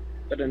bad,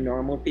 but a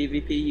normal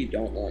PvP you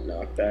don't want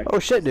knockback. Oh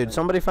shit, dude!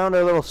 Somebody found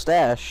our little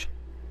stash.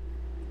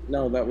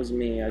 No, that was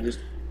me.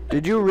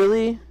 Did you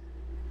really?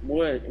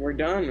 What? We're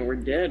done. We're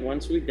dead.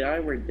 Once we die,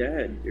 we're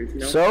dead. There's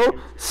no. So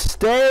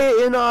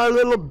stay in our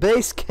little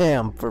base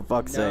camp for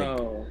fuck's sake.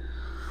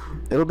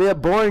 It'll be a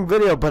boring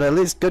video, but at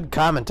least good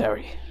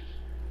commentary.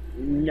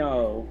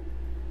 No.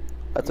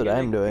 That's what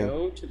I'm doing.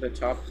 Go to the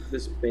top of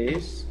this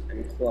base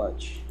and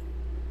clutch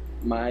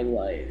my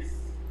life.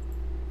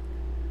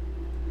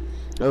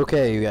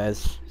 Okay, you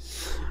guys.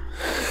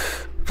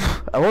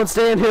 I won't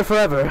stay in here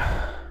forever,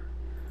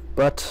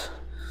 but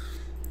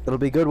it'll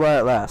be good while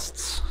it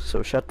lasts.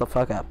 So shut the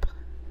fuck up.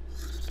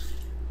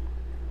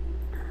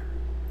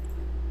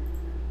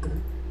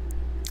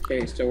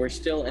 Okay, so we're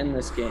still in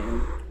this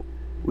game.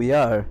 We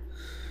are.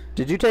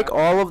 Did you take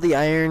all of the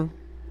iron?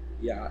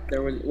 Yeah,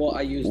 there was. Well,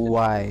 I used it.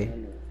 Why?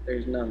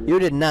 There's none. You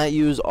did not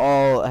use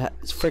all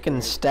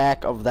freaking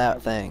stack of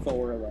that thing.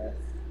 4 left.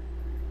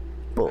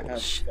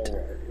 Bullshit. I have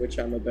 4, which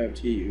I'm about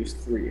to use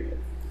 3 of.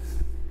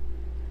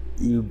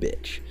 You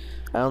bitch.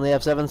 I only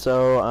have 7,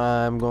 so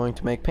I'm going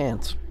to make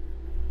pants.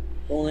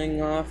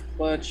 Pulling off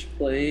clutch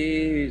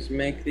plays,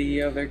 make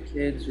the other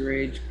kids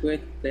rage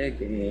quit the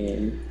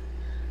game.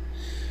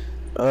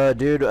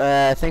 Dude,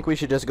 I think we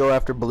should just go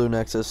after Blue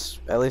Nexus.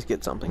 At least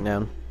get something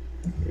down.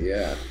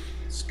 Yeah.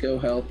 Let's go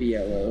help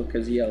Yellow,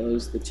 because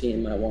Yellow's the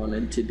team I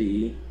wanted to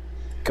be.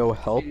 Go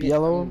help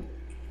Yellow?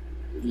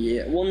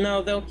 Yeah, well,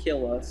 no, they'll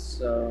kill us,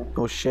 so...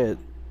 Oh, shit.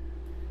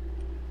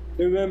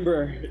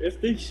 Remember, if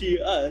they see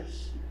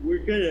us, we're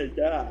gonna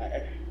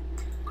die.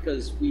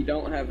 Because we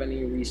don't have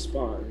any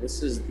respawn.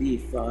 This is the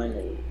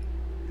final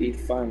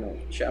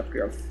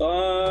chapter of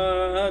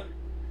thought.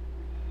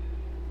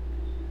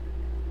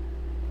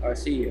 I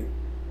see you.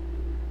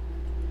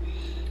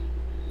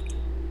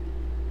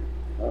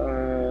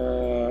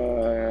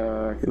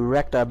 You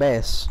wrecked our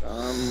base.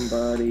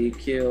 Somebody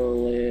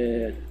kill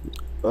it.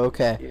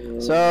 Okay,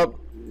 Kill so...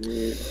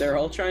 it. They're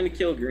all trying to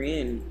kill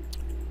Green.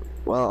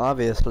 Well,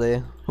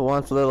 obviously. Who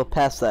wants little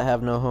pests that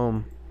have no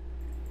home?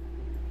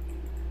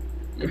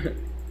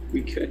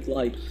 We could,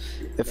 like,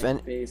 If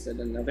make base at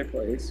another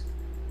place.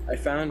 I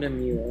found a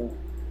mule.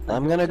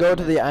 I'm gonna go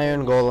to the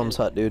Iron Golem's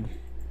hut, dude.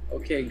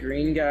 Okay,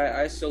 green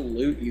guy, I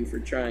salute you for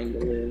trying to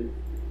live.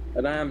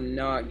 But I'm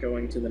not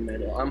going to the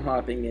middle. I'm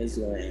hopping his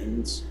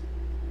lanes.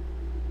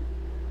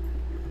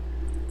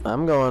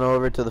 I'm going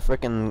over to the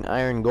frickin'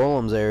 Iron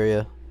Golem's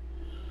area.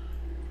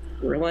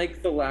 We're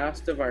like the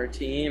last of our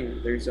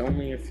team. There's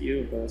only a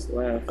few of us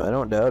left. I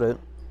don't doubt it.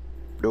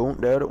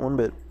 Don't doubt it one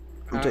bit.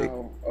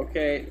 Ow.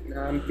 Okay,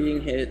 now I'm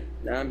being hit.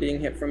 Now I'm being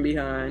hit from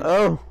behind.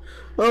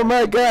 Oh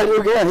my god,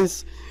 you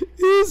guys!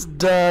 He's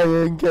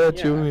dying,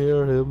 can't you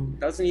hear him?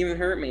 Doesn't even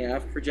hurt me. I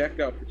have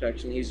projectile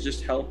protection. He's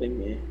just helping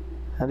me.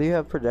 How do you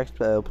have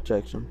projectile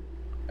protection?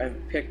 I've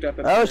picked up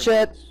a... Oh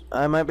shit!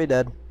 I might be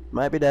dead.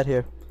 Might be dead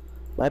here.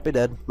 Might be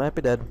dead. Might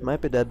be dead.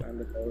 Might be dead.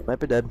 Might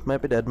be dead.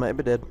 Might be dead. Might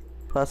be dead.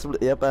 Possibly.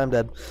 Yep, I'm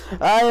dead.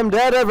 I am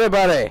dead,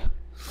 everybody!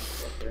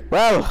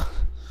 Well,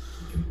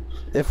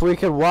 if we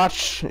could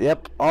watch...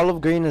 Yep, all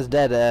of green is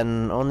dead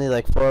and only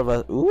like 4 of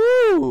us...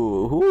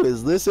 Ooh! Who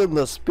is this in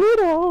the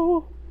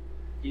Speedo?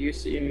 You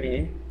see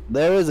me?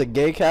 There is a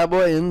gay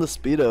cowboy in the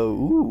Speedo.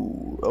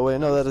 Ooh. Oh wait,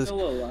 no, that is...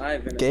 Still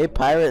alive in Gay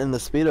pirate in the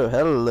Speedo.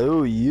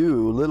 Hello,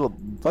 you little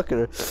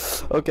fucker.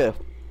 Okay.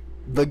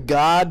 The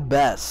God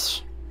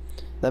Bess.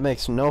 That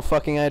makes no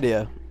fucking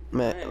idea.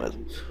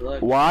 Man,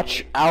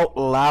 watch out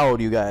loud,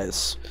 you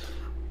guys.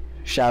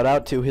 Shout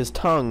out to his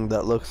tongue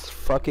that looks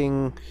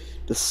fucking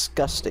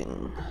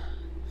disgusting.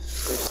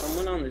 There's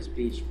someone on this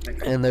beach.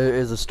 And there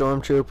is a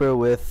stormtrooper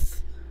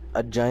with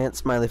a giant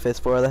smiley face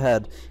for the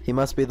head. He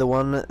must be the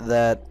one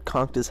that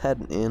conked his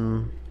head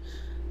in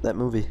that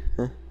movie.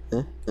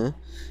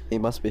 He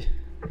must be.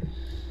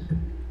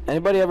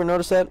 Anybody ever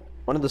notice that?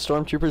 One of the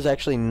stormtroopers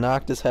actually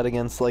knocked his head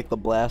against like the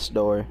blast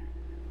door.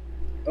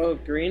 Oh,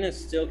 green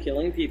is still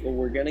killing people.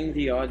 We're getting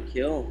the odd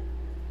kill.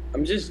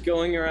 I'm just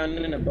going around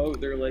in a boat.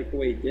 They're like,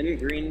 wait, didn't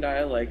green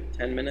die like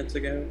 10 minutes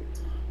ago?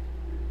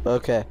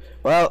 Okay.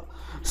 Well,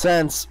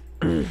 since...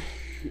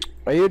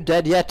 Are you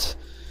dead yet?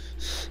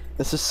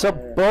 This is so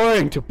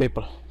boring to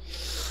people.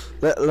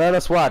 Let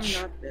us watch.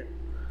 I'm not dead.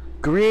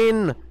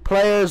 Green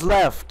players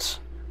left.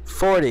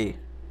 40.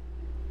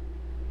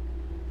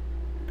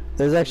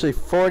 There's actually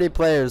 40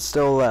 players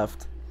still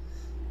left.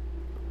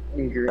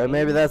 Or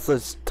maybe that's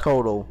the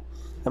total.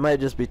 That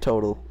might just be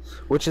total.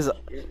 Which is...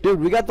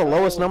 Dude, we got the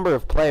lowest number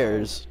of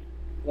players.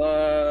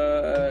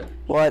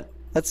 What?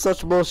 That's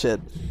such bullshit.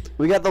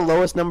 We got the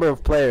lowest number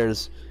of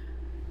players.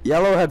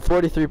 Yellow had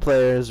 43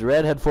 players,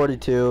 red had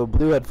 42,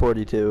 blue had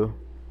 42.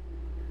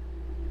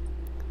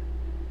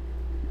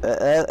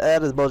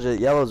 That is bullshit.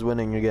 Yellow's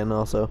winning again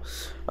also.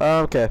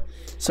 Okay.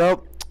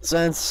 So,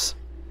 since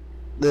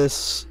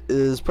this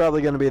is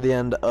probably going to be the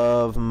end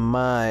of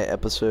my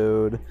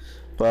episode,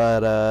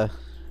 but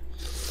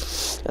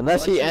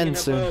unless he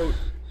ends soon,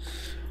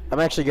 I'm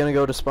actually going to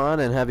go to spawn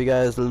and have you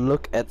guys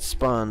look at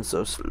spawn.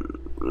 So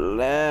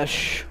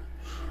slash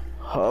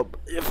hub,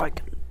 if I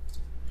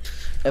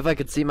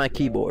could see my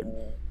keyboard.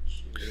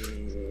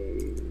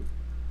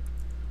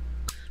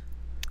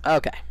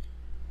 Okay.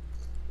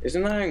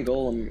 Isn't that a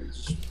golem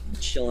just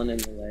chilling in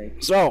the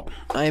lake? So,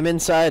 I'm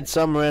inside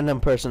some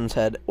random person's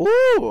head.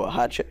 Ooh,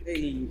 hot chick.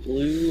 Hey,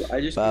 blue, I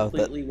just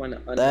completely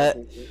went that.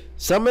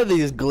 Some of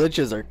these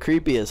glitches are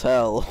creepy as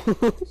hell.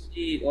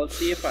 Let's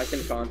see if I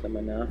can taunt them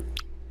enough.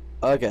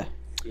 Okay.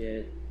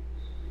 Yeah.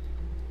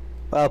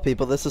 Well,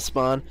 people, this is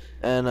spawn,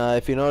 and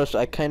if you noticed,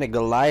 I kind of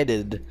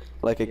glided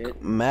like a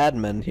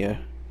madman here.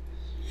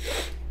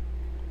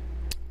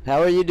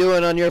 How are you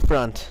doing on your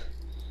front?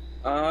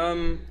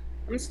 I'm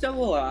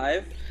still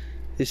alive.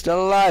 He's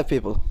still alive,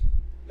 people.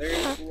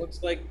 There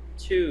looks like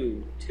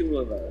two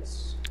of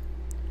us.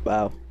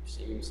 Wow.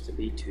 Seems to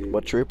be 2.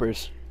 What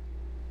troopers?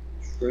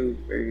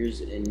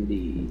 Troopers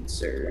indeed,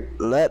 sir.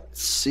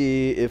 Let's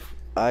see if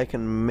I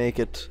can make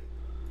it.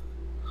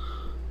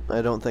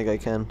 I don't think I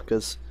can,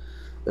 because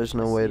there's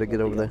no way to get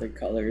over there. The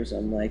colors,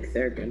 I'm like,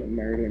 they're gonna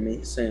murder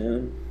me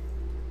soon.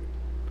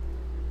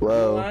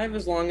 Whoa. I'm alive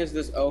as long as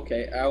this.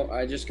 Okay, ow,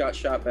 I just got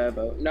shot by a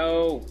boat.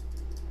 No!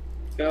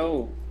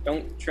 Go!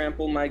 Don't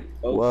trample my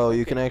boat. Whoa, okay,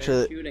 you can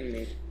actually. shooting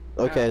me.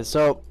 Okay, Ow.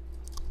 so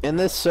in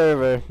this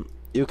server,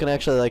 you can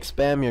actually like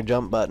spam your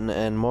jump button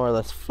and more or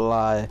less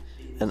fly.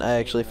 And I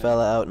actually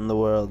fell out in the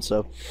world,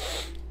 so.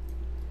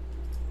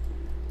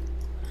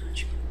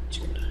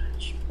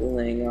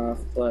 Pulling off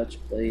clutch,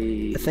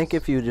 please. I think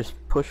if you just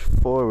push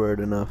forward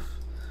enough,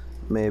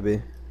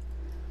 maybe.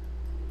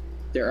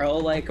 They're all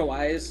like,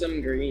 why is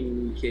some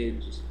green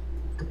kids?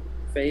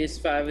 Phase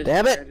 5 is.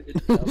 Damn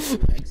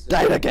it!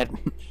 Died again!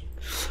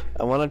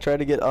 I want to try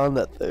to get on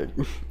that third.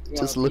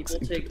 Just looks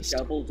people take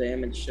double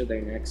damage to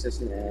their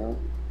Nexus now.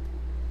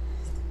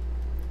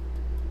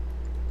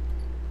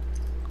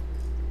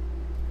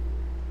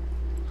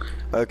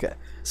 Okay,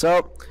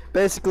 so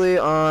basically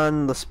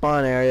on the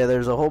spawn area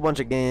there's a whole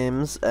bunch of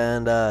games,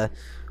 and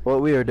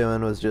what we were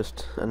doing was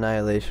just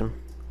Annihilation.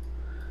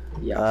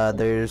 Yeah.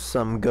 There's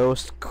some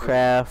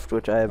Ghostcraft,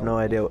 which I have no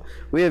idea.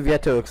 We have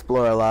yet to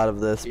explore a lot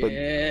of this, but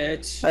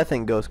I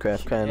think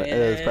Ghostcraft kind of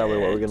is probably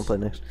what we're gonna play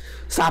next.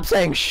 Stop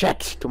saying shit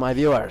to my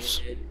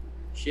viewers.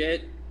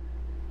 Shit.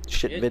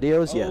 Shit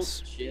videos, oh,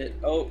 yes. Shit.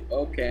 Oh,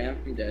 okay.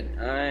 I'm dead.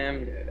 I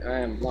am dead. I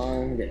am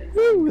long dead.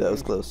 Woo, that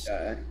was close.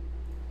 Ow.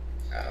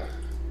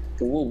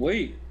 Go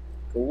away.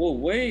 Go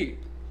away.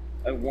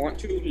 I want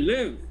to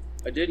live.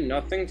 I did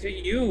nothing to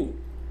you.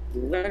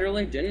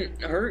 Literally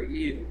didn't hurt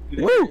you.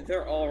 Woo!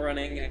 They're all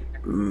running.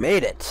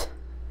 Made it.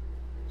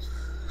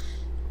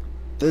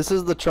 This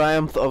is the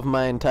triumph of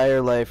my entire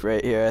life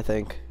right here, I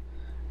think.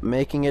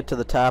 Making it to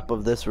the top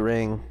of this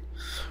ring.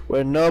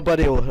 Where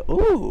nobody will...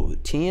 Ooh,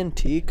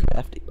 TNT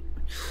crafty.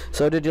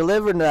 So did you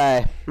live or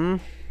die? Hmm?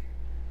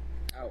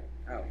 Ow.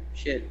 Ow.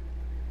 Shit.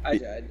 I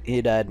died.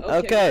 He died.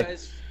 Okay.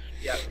 Guys.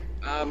 Yep.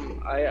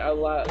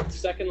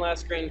 Second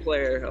last screen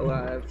player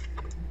alive.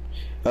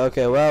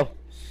 Okay, well,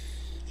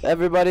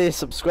 everybody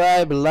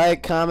subscribe,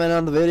 like, comment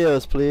on the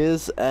videos,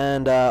 please,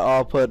 and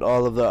I'll put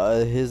all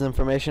of his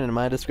information in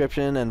my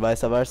description and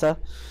vice versa.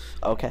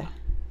 Okay.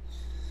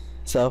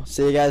 So,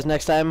 see you guys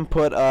next time.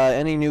 Put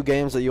any new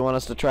games that you want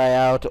us to try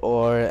out,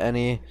 or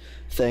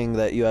anything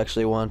that you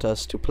actually want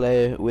us to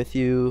play with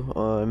you,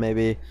 or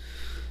maybe,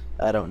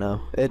 I don't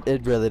know.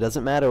 It really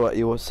doesn't matter what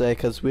you say,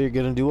 because we're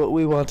going to do what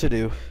we want to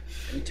do.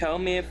 And tell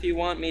me if you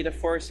want me to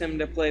force him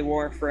to play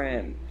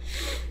Warframe.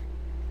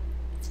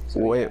 So,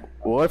 Wait,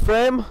 yeah.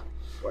 Warframe?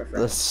 Warframe.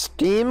 The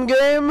Steam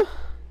game?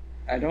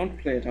 I don't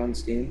play it on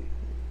Steam.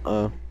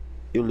 Oh,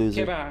 you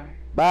loser. Okay, bye.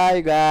 Bye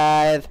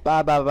guys.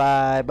 Bye bye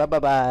bye. Bye bye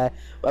bye.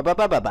 Bye bye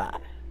bye bye bye.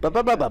 Bye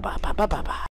bye bye bye bye bye bye bye.